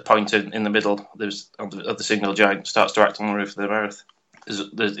point in the middle of the single joint starts to act on the roof of the mouth.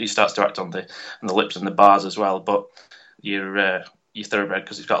 It starts to act on the lips and the bars as well, but your thoroughbred,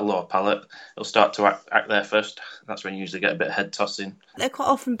 because it's got a lower palate, it'll start to act there first. That's when you usually get a bit of head tossing. They quite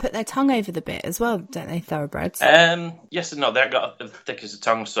often put their tongue over the bit as well, don't they, thoroughbreds? Yes and no. They've got as thick as a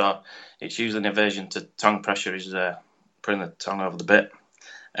tongue, so it's usually an aversion to tongue pressure is putting the tongue over the bit.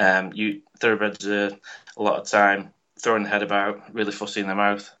 Thoroughbreds a lot of time throwing the head about, really fussy in the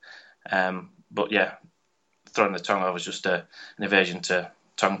mouth. But yeah, throwing the tongue over is just an aversion to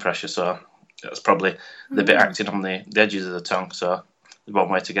tongue pressure, so that's probably the bit acting on the edges of the tongue. So the one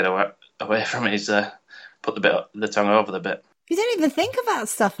way to get away from it is put the tongue over the bit. You don't even think about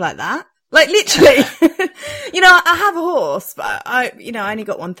stuff like that. Like literally, I have a horse, but I only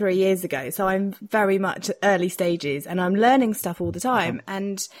got one 3 years ago, so I'm very much early stages, and I'm learning stuff all the time.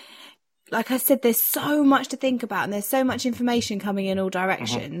 And like I said, there's so much to think about, and there's so much information coming in all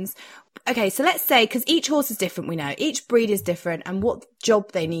directions. Okay, so let's say, because each horse is different, we know each breed is different, and what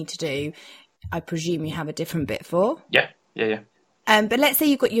job they need to do, I presume you have a different bit for. Yeah. But let's say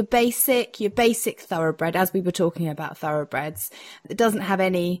you've got your basic thoroughbred, as we were talking about thoroughbreds. It doesn't have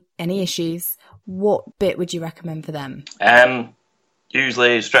any issues. What bit would you recommend for them?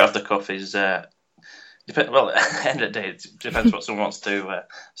 Usually, straight off the cuff is well, at the end of the day, it depends what someone wants to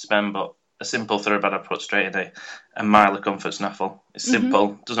spend. But a simple thoroughbred I put straight in a Mile of Comfort snaffle. It's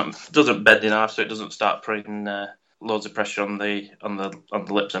simple, doesn't bend in half, so it doesn't start putting loads of pressure on the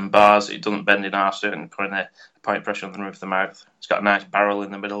lips and bars. It doesn't bend in half, so it doesn't put a point pressure on the roof of the mouth. It's got a nice barrel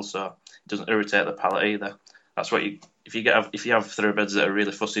in the middle, so it doesn't irritate the palate either. That's what if you have thoroughbreds that are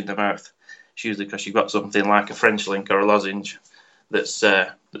really fussy in the mouth, it's usually because you've got something like a French link or a lozenge that's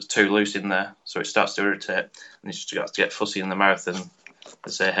too loose in there, so it starts to irritate, and you just got to get fussy in the mouth, and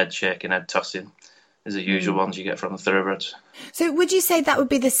let's say head shaking, head tossing is the usual ones you get from the thoroughbreds. So would you say that would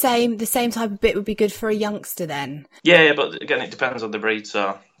be the same type of bit would be good for a youngster then? Yeah, but again, it depends on the breed.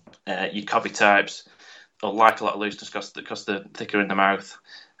 So your copy types will like a lot of looseness because they're thicker in the mouth,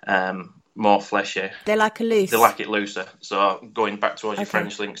 more fleshy. They like a loose? They like it looser. So going back towards your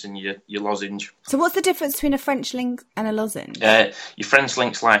French links and your lozenge. So what's the difference between a French link and a lozenge? Your French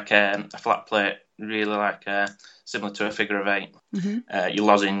link's like a flat plate, really like similar to a figure of eight. Mm-hmm. Your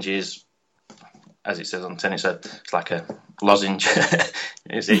lozenge is, as it says on the tin, it's like a lozenge.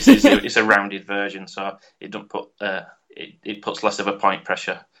 it's a rounded version, so it don't put it puts less of a point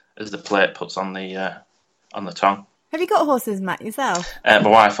pressure as the plate puts on the tongue. Have you got horses, Matt, yourself? My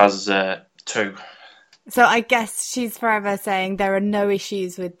wife has 2. So I guess she's forever saying there are no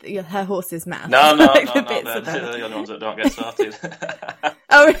issues with her horse's mouth. No, they're the only ones that don't get sorted.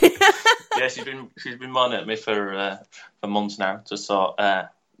 Oh, really? Yeah, she's been moaning at me for months now to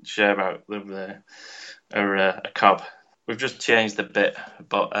share about her cob. We've just changed a bit,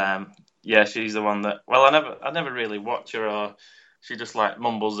 but yeah, she's the one that. Well, I never really watch her, or she just like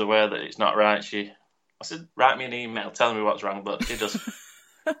mumbles away that it's not right. I said, write me an email telling me what's wrong, but she just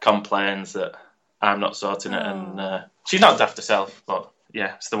complains that I'm not sorting it, and she's not daft herself, but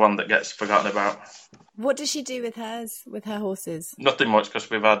yeah, it's the one that gets forgotten about. What does she do with her horses? Nothing much, because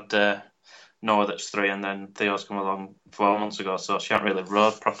we've had Noah that's 3, and then Theo's come along 4 months ago, so she hasn't really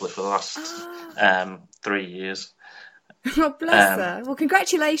rode properly for the last 3 years. Oh, bless her. Well,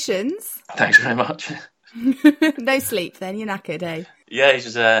 congratulations. Thanks very much. No sleep then, you're knackered, eh? Yeah,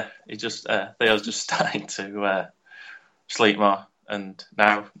 Theo's just starting to sleep more, and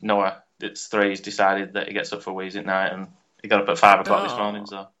now Noah, it's 3, he's decided that he gets up for wheeze at night, and he got up at 5 o'clock this morning,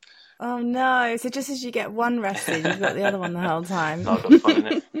 so... Oh no, so just as you get one rested, you've got the other one the whole time. Not good fun,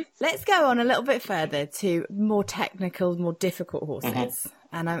 isn't it? Let's go on a little bit further to more technical, more difficult horses. Mm-hmm.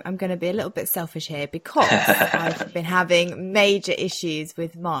 And I'm going to be a little bit selfish here because I've been having major issues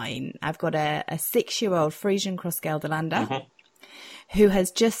with mine. I've got a 6-year-old Frisian Cross Gelderlander who has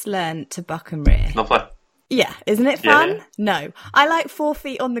just learned to buck and rear. Lovely. Yeah, isn't it fun? Yeah. No, I like 4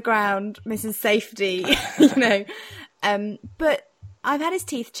 feet on the ground, Mrs. Safety, but I've had his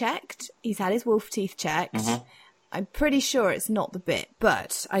teeth checked. He's had his wolf teeth checked. Mm-hmm. I'm pretty sure it's not the bit,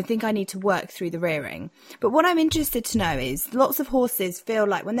 but I think I need to work through the rearing. But what I'm interested to know is lots of horses feel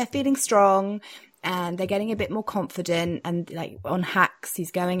like when they're feeling strong and they're getting a bit more confident, and like on hacks,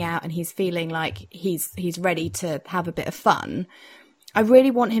 he's going out and he's feeling like he's ready to have a bit of fun. I really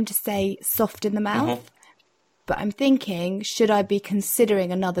want him to stay soft in the mouth. Mm-hmm. But I'm thinking, should I be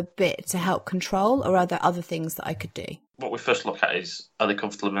considering another bit to help control, or are there other things that I could do? What we first look at is, are they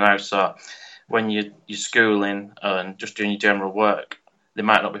comfortable in the house? So when you're schooling and just doing your general work, they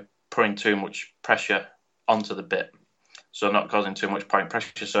might not be putting too much pressure onto the bit, so not causing too much point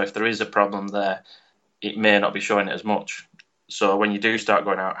pressure. So if there is a problem there, it may not be showing it as much. So when you do start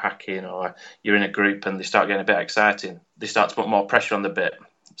going out hacking, or you're in a group and they start getting a bit exciting, they start to put more pressure on the bit.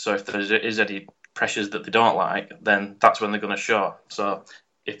 So if there is any pressures that they don't like, then that's when they're going to show. So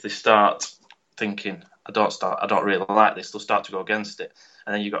if they start thinking, I don't really like this, they'll start to go against it,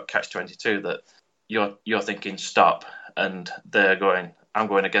 and then you've got catch-22 that you're thinking stop, and they're going, I'm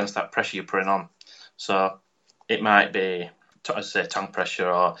going against that pressure you're putting on. So it might be, as I say, tongue pressure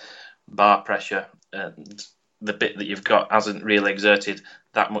or bar pressure, and the bit that you've got hasn't really exerted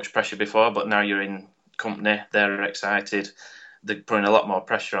that much pressure before, but now you're in company, they're excited, they're putting a lot more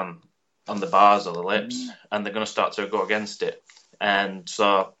pressure on the bars or the lips, and they're going to start to go against it. And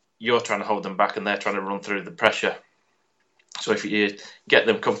so you're trying to hold them back and they're trying to run through the pressure. So if you get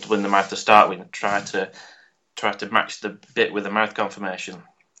them comfortable in the mouth to start with, and try to match the bit with the mouth conformation,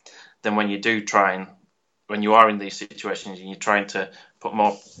 then when you are in these situations and you're trying to put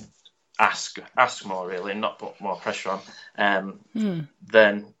more, ask more really, and not put more pressure on,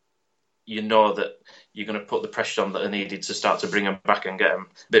 then you know that you're going to put the pressure on that are needed to start to bring them back and get them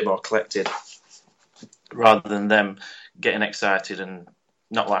a bit more collected, rather than them getting excited and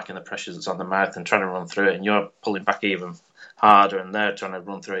not liking the pressure that's on the mouth and trying to run through it, and you're pulling back even harder and they're trying to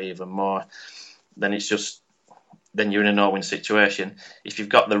run through it even more. Then you're in a no-win situation. If you've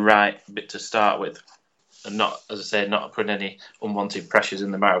got the right bit to start with, and not, as I say, not putting any unwanted pressures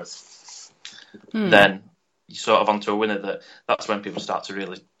in the mouth, then you're sort of onto a winner. That's when people start to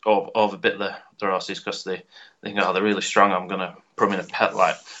really overbit the horses, because they think, oh, they're really strong, I'm going to put them in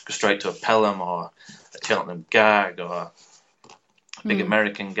go straight to a Pelham or a Cheltenham gag or a big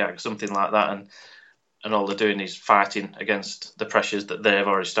American gag, something like that, and all they're doing is fighting against the pressures that they've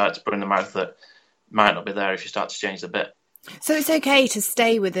already started to put in the mouth that might not be there if you start to change the bit. So it's okay to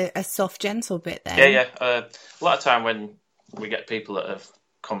stay with a soft, gentle bit then? Yeah. A lot of time when we get people that have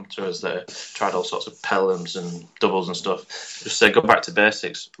come to us that have tried all sorts of Pelhams and doubles and stuff, just say go back to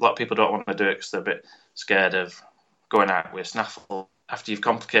basics. A lot of people don't want to do it because they're a bit scared of going out with a snaffle. After you've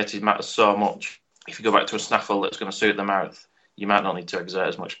complicated matters so much, if you go back to a snaffle that's going to suit the mouth, you might not need to exert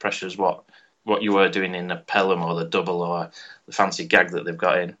as much pressure as what you were doing in the Pelham or the double or the fancy gag that they've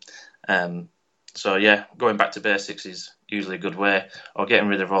got in. So yeah, going back to basics is usually a good way, or getting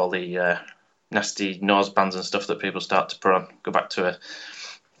rid of all the nasty nose bands and stuff that people start to put on. Go back to a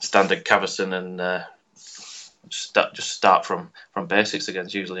standard Cavesson and just start from basics again.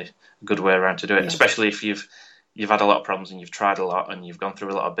 It's usually a good way around to do it, especially if you've had a lot of problems and you've tried a lot and you've gone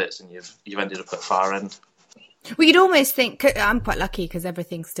through a lot of bits and you've ended up at far end. Well, you'd almost think, I'm quite lucky because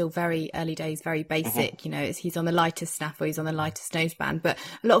everything's still very early days, very basic. Mm-hmm. You know, he's on the lightest snaffle, he's on the lightest noseband. But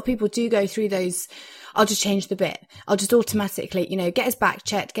a lot of people do go through those, I'll just change the bit. I'll just automatically, get his back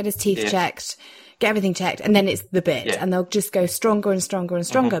checked, get his teeth checked, get everything checked, and then it's the bit. Yeah. And they'll just go stronger and stronger and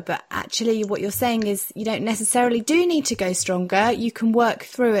stronger. Mm-hmm. But actually what you're saying is you don't necessarily do need to go stronger. You can work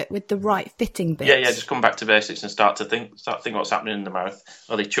through it with the right fitting bit. Yeah, just come back to basics and start to think what's happening in the mouth.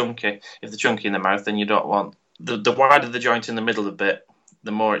 Are they chunky? If they're chunky in the mouth, then you don't want... The wider the joint in the middle of the bit,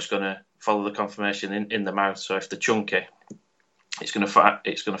 the more it's going to follow the conformation in the mouth. So if they're chunky, it's going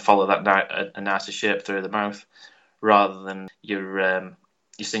to follow that a nicer shape through the mouth, rather than your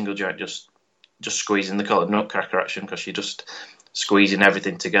single joint just just squeezing. They call it nutcracker action because you're just squeezing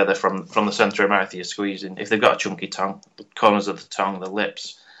everything together from the centre of the mouth. You're squeezing. If they've got a chunky tongue, the corners of the tongue, the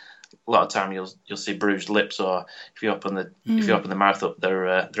lips, a lot of time you'll see bruised lips, or if you open the mouth up, their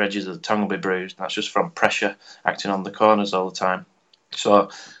edges of the tongue will be bruised. That's just from pressure acting on the corners all the time. So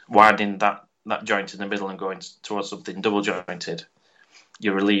widening that joint in the middle and going towards something double jointed,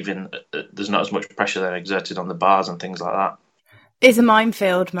 you're relieving. There's not as much pressure then exerted on the bars and things like that. It's a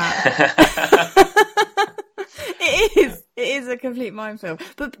minefield, Matt. It is a complete minefield.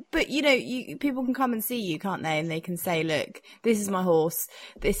 But people can come and see you, can't they? And they can say, look, this is my horse.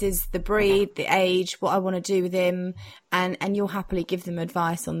 This is the breed, the age, what I want to do with him. And you'll happily give them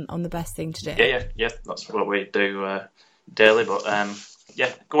advice on the best thing to do. Yeah. That's what we do daily. But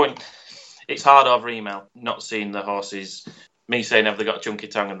it's hard over email, not seeing the horses, me saying have they got a chunky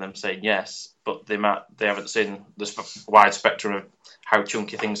tongue and them saying yes, but they haven't seen the wide spectrum of how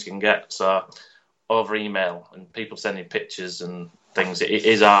chunky things can get. So over email and people sending pictures and things, it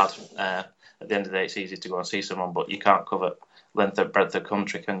is hard. At the end of the day, it's easy to go and see someone, but you can't cover length and breadth of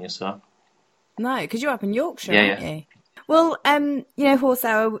country, can you? So no, because you're up in Yorkshire, aren't you? Well, Horse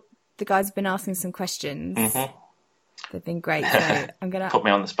Hour, the guys have been asking some questions. Mm-hmm. They've been great, so I'm going to... Put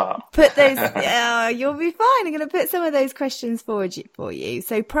me on the spot. Put those... you'll be fine. I'm going to put some of those questions forward for you.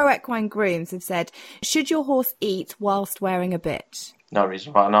 So Pro Equine Grooms have said, should your horse eat whilst wearing a bit? No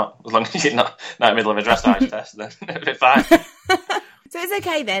reason why not. As long as you're not in the middle of a dressage test, then it'll be fine. So it's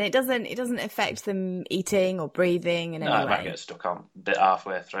okay then. It doesn't affect them eating or breathing in any way. It might get stuck on a bit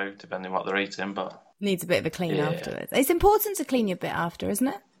halfway through, depending what they're eating, but... Needs a bit of a clean afterwards. It's important to clean your bit after, isn't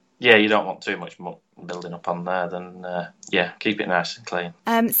it? Yeah, you don't want too much muck building up on there. Then, keep it nice and clean.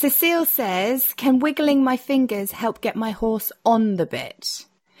 Cecile says, can wiggling my fingers help get my horse on the bit?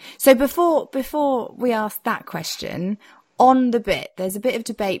 So before we ask that question, on the bit, there's a bit of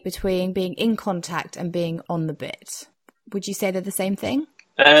debate between being in contact and being on the bit. Would you say they're the same thing?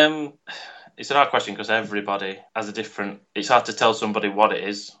 It's an hard question because everybody has a different... It's hard to tell somebody what it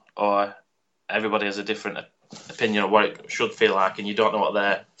is, or everybody has a different opinion of what it should feel like, and you don't know what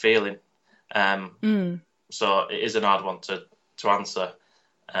they're feeling. So it is an hard one to answer.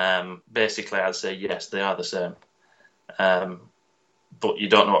 Basically, I'd say yes, they are the same. But you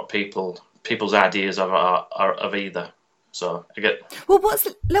don't know what people's ideas are of either. So I get. Well, what's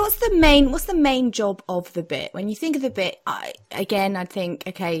the main job of the bit? When you think of the bit, I think,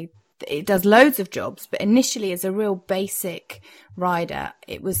 okay, it does loads of jobs, but initially, as a real basic rider,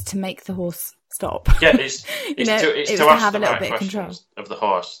 it was to make the horse stop. Yeah, it's to ask the right questions of the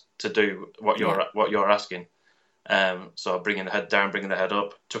horse to do what you're asking. So bringing the head down, bringing the head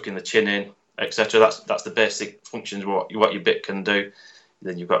up, tucking the chin in, etc. That's the basic functions of what your bit can do.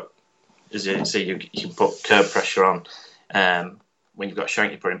 Then you've got, as you can see, you can put curb pressure on. When you've got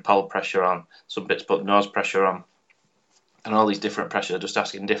shank, you're putting pole pressure on. Some bits put nose pressure on. And all these different pressures are just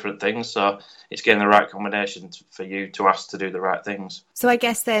asking different things. So it's getting the right combination for you to ask to do the right things. So I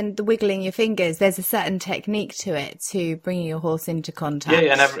guess then the wiggling your fingers, there's a certain technique to it, to bringing your horse into contact.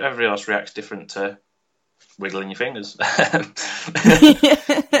 Yeah, and every horse reacts different to wiggling your fingers.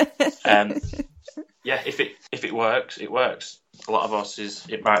 If it works, it works. A lot of horses,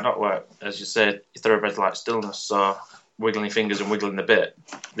 it might not work. As you said, thoroughbreds like stillness, so wiggling your fingers and wiggling the bit,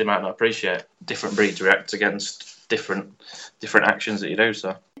 they might not appreciate. Different breeds react against different actions that you do.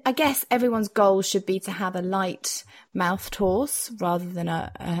 So I guess everyone's goal should be to have a light mouthed horse rather than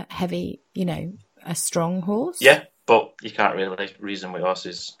a heavy, a strong horse. Yeah, but you can't really reason with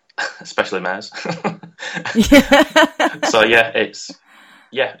horses, especially mares. So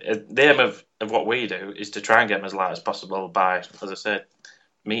the aim of what we do is to try and get them as light as possible by, as I said,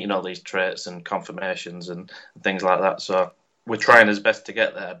 meeting all these traits and conformations and things like that. So we're trying as best to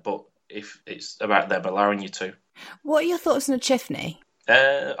get there, but if it's about them allowing you to. What are your thoughts on a chiffney?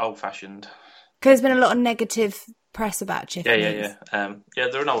 Old-fashioned. Because there's been a lot of negative press about chiffneys. Yeah.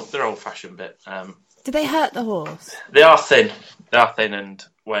 They're old-fashioned bit. Do they hurt the horse? They are thin, and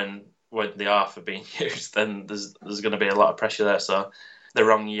when they are for being used, then there's going to be a lot of pressure there. So the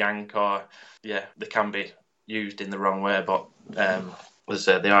wrong yank, or they can be used in the wrong way. But as I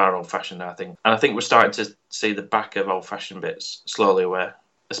said, they are old-fashioned, I think, and I think we're starting to see the back of old-fashioned bits slowly away.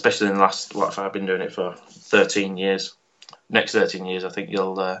 Especially in the last, I've been doing it for 13 years. Next 13 years, I think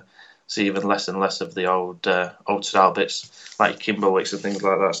you'll see even less and less of the old style bits, like Kimberwicks and things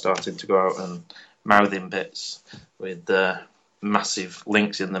like that, starting to go out, and mouthing bits with massive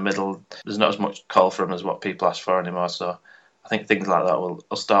links in the middle. There's not as much call for them as what people ask for anymore. So I think things like that we'll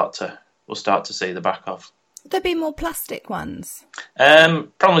start to see the back of. Would there be more plastic ones?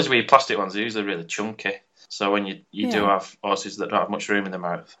 Problem is with plastic ones, they're usually really chunky. So when you do have horses that don't have much room in their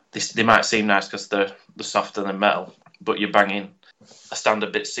mouth, they might seem nice because they're softer than metal, but you're banging a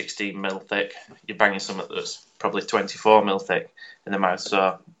standard bit 16 mil thick, you're banging something that's probably 24 mil thick in the mouth,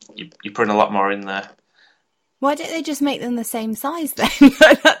 so you're putting a lot more in there. Why don't they just make them the same size then?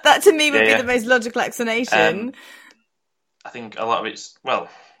 that to me would be the most logical explanation. I think a lot of it's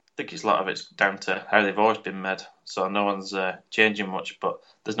down to how they've always been made, so no one's changing much, but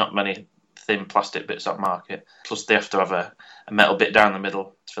there's not many thin plastic bits on market. Plus they have to have a metal bit down the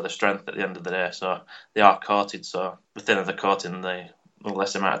middle for the strength at the end of the day, so they are coated, so the thinner the coating, the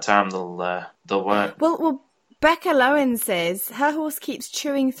less amount of time they'll work. Well, Becca Lowen says her horse keeps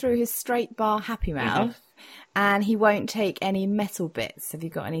chewing through his straight bar Happy Mouth, and he won't take any metal bits. Have you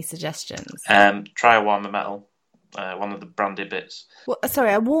got any suggestions? Try a warmer metal, one of the brandy bits.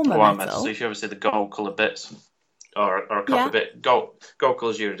 A warmer metal? So if you ever see the gold coloured bits, or a copper bit, gold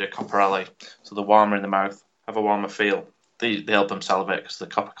colours usually a copper alloy, so the warmer in the mouth, have a warmer feel. They help them salivate because of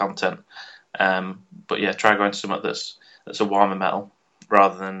the copper content. But yeah, try going to something that's a warmer metal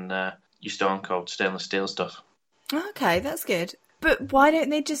rather than your stone cold stainless steel stuff. Okay, that's good. But why don't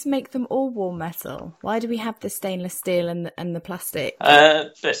they just make them all warm metal? Why do we have the stainless steel and the plastic?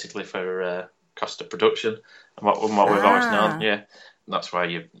 Basically for cost of production and what we've always known. Yeah, and that's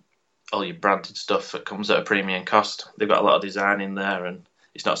why all your branded stuff that comes at a premium cost. They've got a lot of design in there, and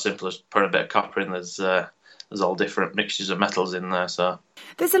it's not simple as putting a bit of copper in. There's all different mixtures of metals in there. So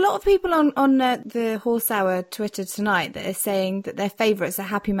there's a lot of people on the Horse Hour Twitter tonight that are saying that their favourites are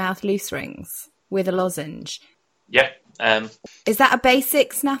Happy Mouth loose rings with a lozenge. Yeah. Is that a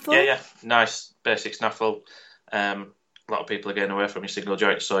basic snaffle? Yeah. Nice basic snaffle. A lot of people are getting away from your single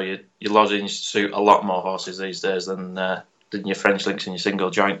joint, so your lozenge suit a lot more horses these days than your French links and your single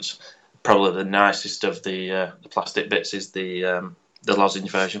joints. Probably the nicest of the plastic bits is the lozenge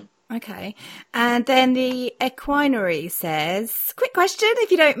version. Okay. And then the Equinery says, quick question,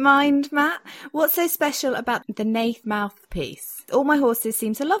 if you don't mind, Matt. What's so special about the Nath mouthpiece? All my horses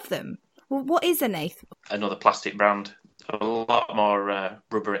seem to love them. Well, what is a Nath? Another plastic brand. A lot more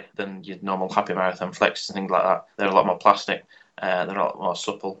rubbery than your normal Happy Mouth and Flex and things like that. They're a lot more plastic. They're a lot more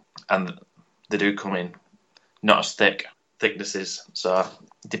supple. And they do come in not as thick thicknesses. So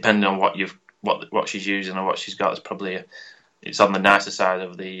depending on what she's using or what she's got, it's on the nicer side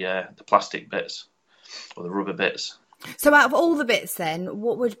of the plastic bits or the rubber bits. So out of all the bits then,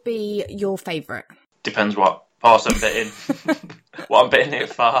 what would be your favourite? Depends what horse I'm bitting, what I'm bitting it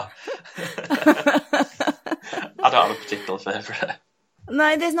for. I don't have a particular favourite.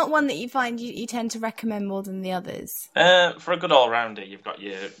 No, there's not one that you find you tend to recommend more than the others? For a good all-rounder, you've got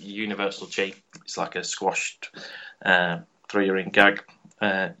your Universal Cheek. It's like a squashed 3-ring gag.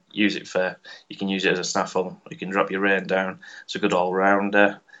 You can use it as a snaffle. You can drop your rein down. It's a good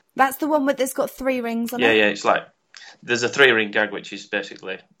all-rounder. That's the one that's got 3 rings on it? Yeah, it's like there's a 3-ring gag, which is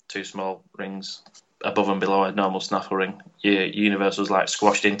basically 2 small rings above and below a normal snaffle ring. Your Universal's like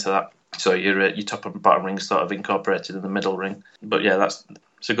squashed into that, so your top and bottom ring's sort of incorporated in the middle ring. But yeah,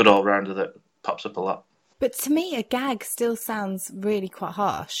 it's a good all-rounder that pops up a lot. But to me, a gag still sounds really quite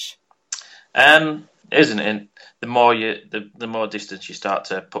harsh. Isn't it? The more distance you start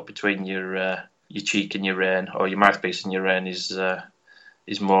to put between your cheek and your rein, or your mouthpiece and your rein, is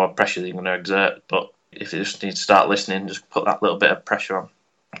more pressure that you're going to exert. But if you just need to start listening, just put that little bit of pressure on.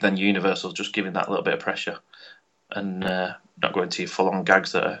 Then Universal's just giving that little bit of pressure, and not going to your full-on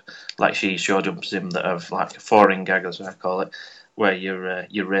gags that are like she show jumps in, that have like a 4-ring gag, as I call it, where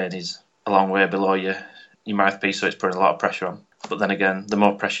your rein is a long way below your mouthpiece, so it's putting a lot of pressure on. But then again, the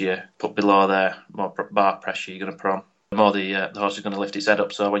more pressure you put below there, more bar pressure you're going to put on, the more the horse is going to lift its head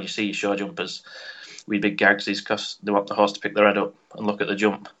up. So when you see your show jumpers with big gags, it's because they want the horse to pick their head up and look at the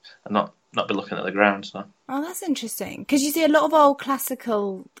jump and not be looking at the ground. So. Oh, that's interesting. Because you see a lot of old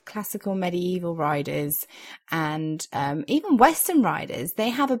classical medieval riders and even Western riders, they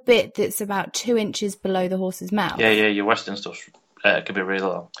have a bit that's about 2 inches below the horse's mouth. Yeah, your Western stuff can be really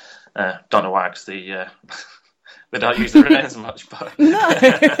long. Don't know why, because they don't use the reins much, but no.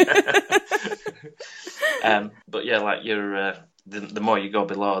 But yeah, like the more you go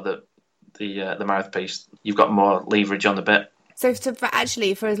below the mouthpiece, you've got more leverage on the bit. So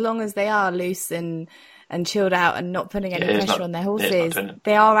for as long as they are loose and chilled out and not putting any pressure on their horses,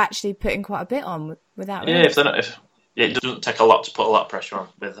 they are actually putting quite a bit on without. Yeah, it doesn't take a lot to put a lot of pressure on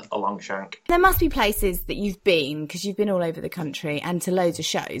with a long shank. There must be places that you've been, because you've been all over the country and to loads of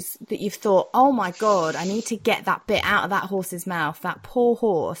shows, that you've thought, oh my God, I need to get that bit out of that horse's mouth, that poor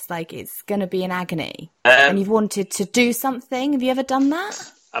horse, like it's going to be in agony. And you've wanted to do something. Have you ever done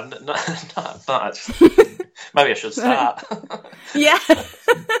that? I've not actually. Maybe I should start. Yeah.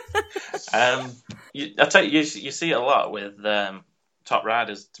 I tell you, you see it a lot with top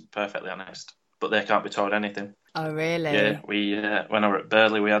riders, to be perfectly honest, but they can't be told anything. Oh, really? Yeah, we when I were at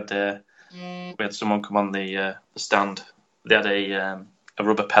Burley, we had someone come on the stand. They had a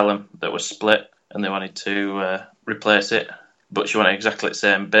rubber pelham that was split, and they wanted to replace it, but she wanted exactly the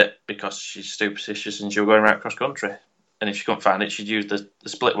same bit because she's superstitious and she was going right cross country. And if she couldn't find it, she'd use the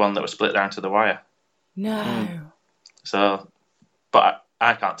split one that was split down to the wire. No. So, but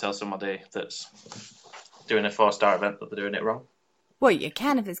I can't tell somebody that's doing a 4-star event that they're doing it wrong. Well, you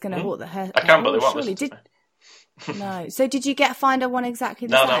can if it's going to hurt the her. I can, but they won't listen to me. No. So did you find her one exactly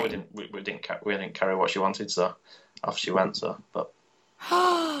the same? No, we didn't carry what she wanted, so off she went. So, but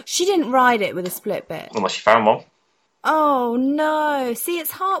she didn't ride it with a split bit. Unless she found one. Oh no! See, it's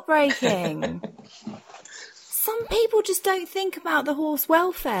heartbreaking. Some people just don't think about the horse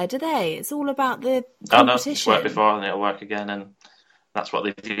welfare, do they? It's all about the competition. It's worked before and it'll work again, and that's what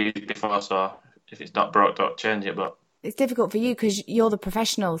they've used before. So if it's not broke, don't change it. But it's difficult for you because you're the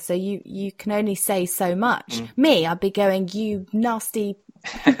professional, so you can only say so much. Me, I'd be going, you nasty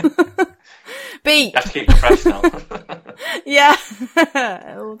beat. You have to keep professional. Yeah,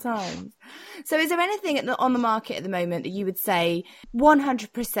 at all times. So is there anything on the market at the moment that you would say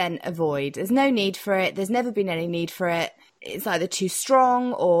 100% avoid? There's no need for it. There's never been any need for it. It's either too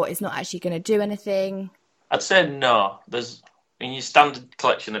strong or it's not actually going to do anything. I'd say no. There's in your standard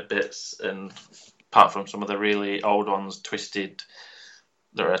collection of bits, and apart from some of the really old ones, twisted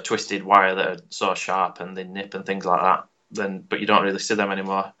wire that are so sharp and they nip and things like that, but you don't really see them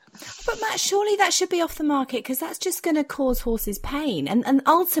anymore. But Matt, surely that should be off the market because that's just going to cause horses pain. And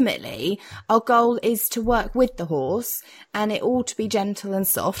ultimately, our goal is to work with the horse and it all to be gentle and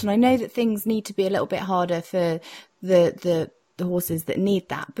soft. And I know that things need to be a little bit harder for the horses that need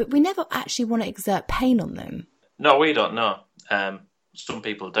that, but we never actually want to exert pain on them. No, we don't know. Some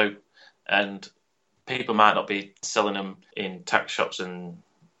people do. And people might not be selling them in tax shops and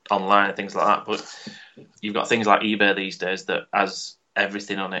online and things like that, but you've got things like eBay these days that has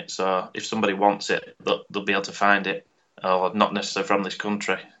everything on it, so if somebody wants it, they'll be able to find it, or not necessarily from this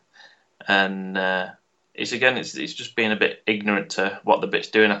country. And it's just being a bit ignorant to what the bit's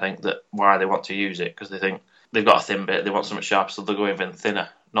doing. I think that why they want to use it, because they think they've got a thin bit, they want something sharp, so they'll go even thinner,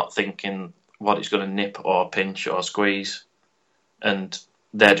 not thinking what it's going to nip or pinch or squeeze, and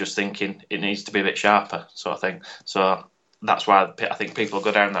they're just thinking it needs to be a bit sharper, sort of thing. So that's why I think people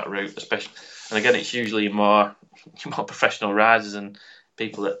go down that route, especially. And again, it's usually more professional riders and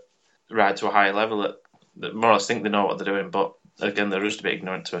people that ride to a higher level that more or less think they know what they're doing, but again, they're just a bit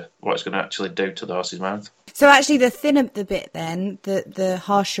ignorant to what it's going to actually do to the horse's mouth. So actually, the thinner the bit, then the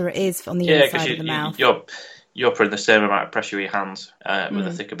harsher it is on the inside of the mouth. You're putting the same amount of pressure with your hands. With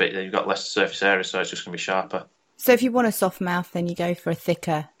a thicker bit, you've got less surface area, so it's just going to be sharper. So if you want a soft mouth, then you go for a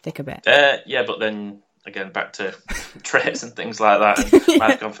thicker bit. Yeah, but then again, back to traits and things like that, and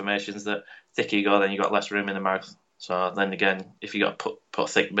mouth conformations, that thicker you go, then you've got less room in the mouth. So then again, if you got to put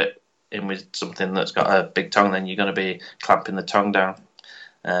a thick bit in with something that's got a big tongue, then you're going to be clamping the tongue down.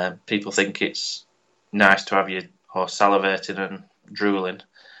 People think it's nice to have your horse salivating and drooling.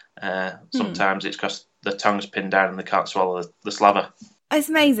 Sometimes it's because the tongue's pinned down and they can't swallow the slaver. It's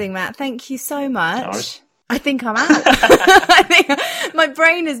amazing, Matt. Thank you so much. No worries. I think I'm out. I think my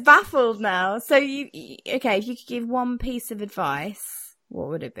brain is baffled now. So if you could give one piece of advice, what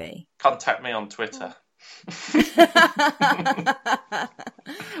would it be? Contact me on Twitter.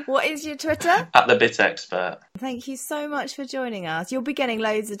 What is your Twitter? @TheBitExpert. Thank you so much for joining us. You'll be getting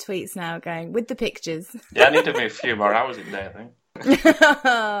loads of tweets now going with the pictures. Yeah, I need to move a few more hours in there, I think.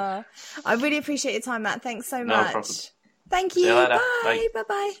 I really appreciate your time, Matt. Thanks so much. No problem. Thank you. See you later. Bye.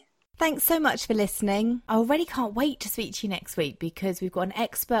 Bye-bye. Thanks so much for listening. I already can't wait to speak to you next week because we've got an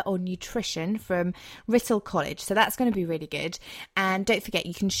expert on nutrition from Writtle College. So that's going to be really good. And don't forget,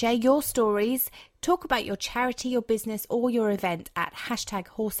 you can share your stories, talk about your charity, your business, or your event at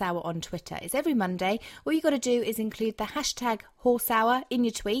 #HorseHour on Twitter. It's every Monday. All you got to do is include the #HorseHour in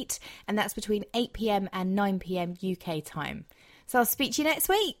your tweet, and that's between 8 p.m. and 9 p.m. UK time. So I'll speak to you next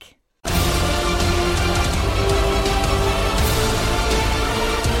week.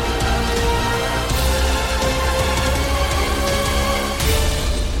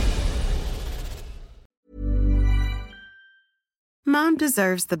 Mom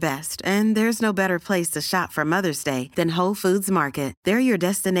deserves the best, and there's no better place to shop for Mother's Day than Whole Foods Market. They're your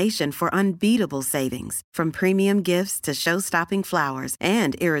destination for unbeatable savings, from premium gifts to show-stopping flowers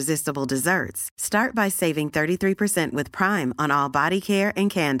and irresistible desserts. Start by saving 33% with Prime on all body care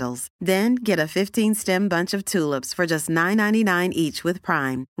and candles. Then get a 15-stem bunch of tulips for just $9.99 each with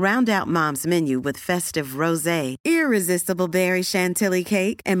Prime. Round out Mom's menu with festive rosé, irresistible berry chantilly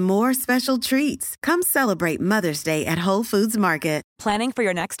cake, and more special treats. Come celebrate Mother's Day at Whole Foods Market. Planning for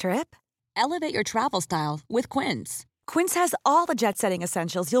your next trip? Elevate your travel style with Quince. Quince has all the jet-setting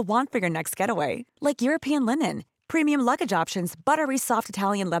essentials you'll want for your next getaway, like European linen, premium luggage options, buttery soft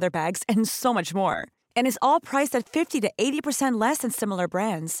Italian leather bags, and so much more. And is all priced at 50 to 80% less than similar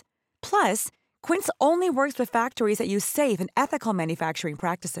brands. Plus, Quince only works with factories that use safe and ethical manufacturing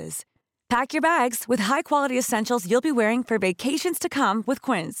practices. Pack your bags with high-quality essentials you'll be wearing for vacations to come with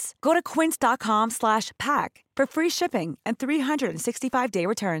Quince. Go to quince.com/pack for free shipping and 365-day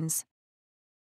returns.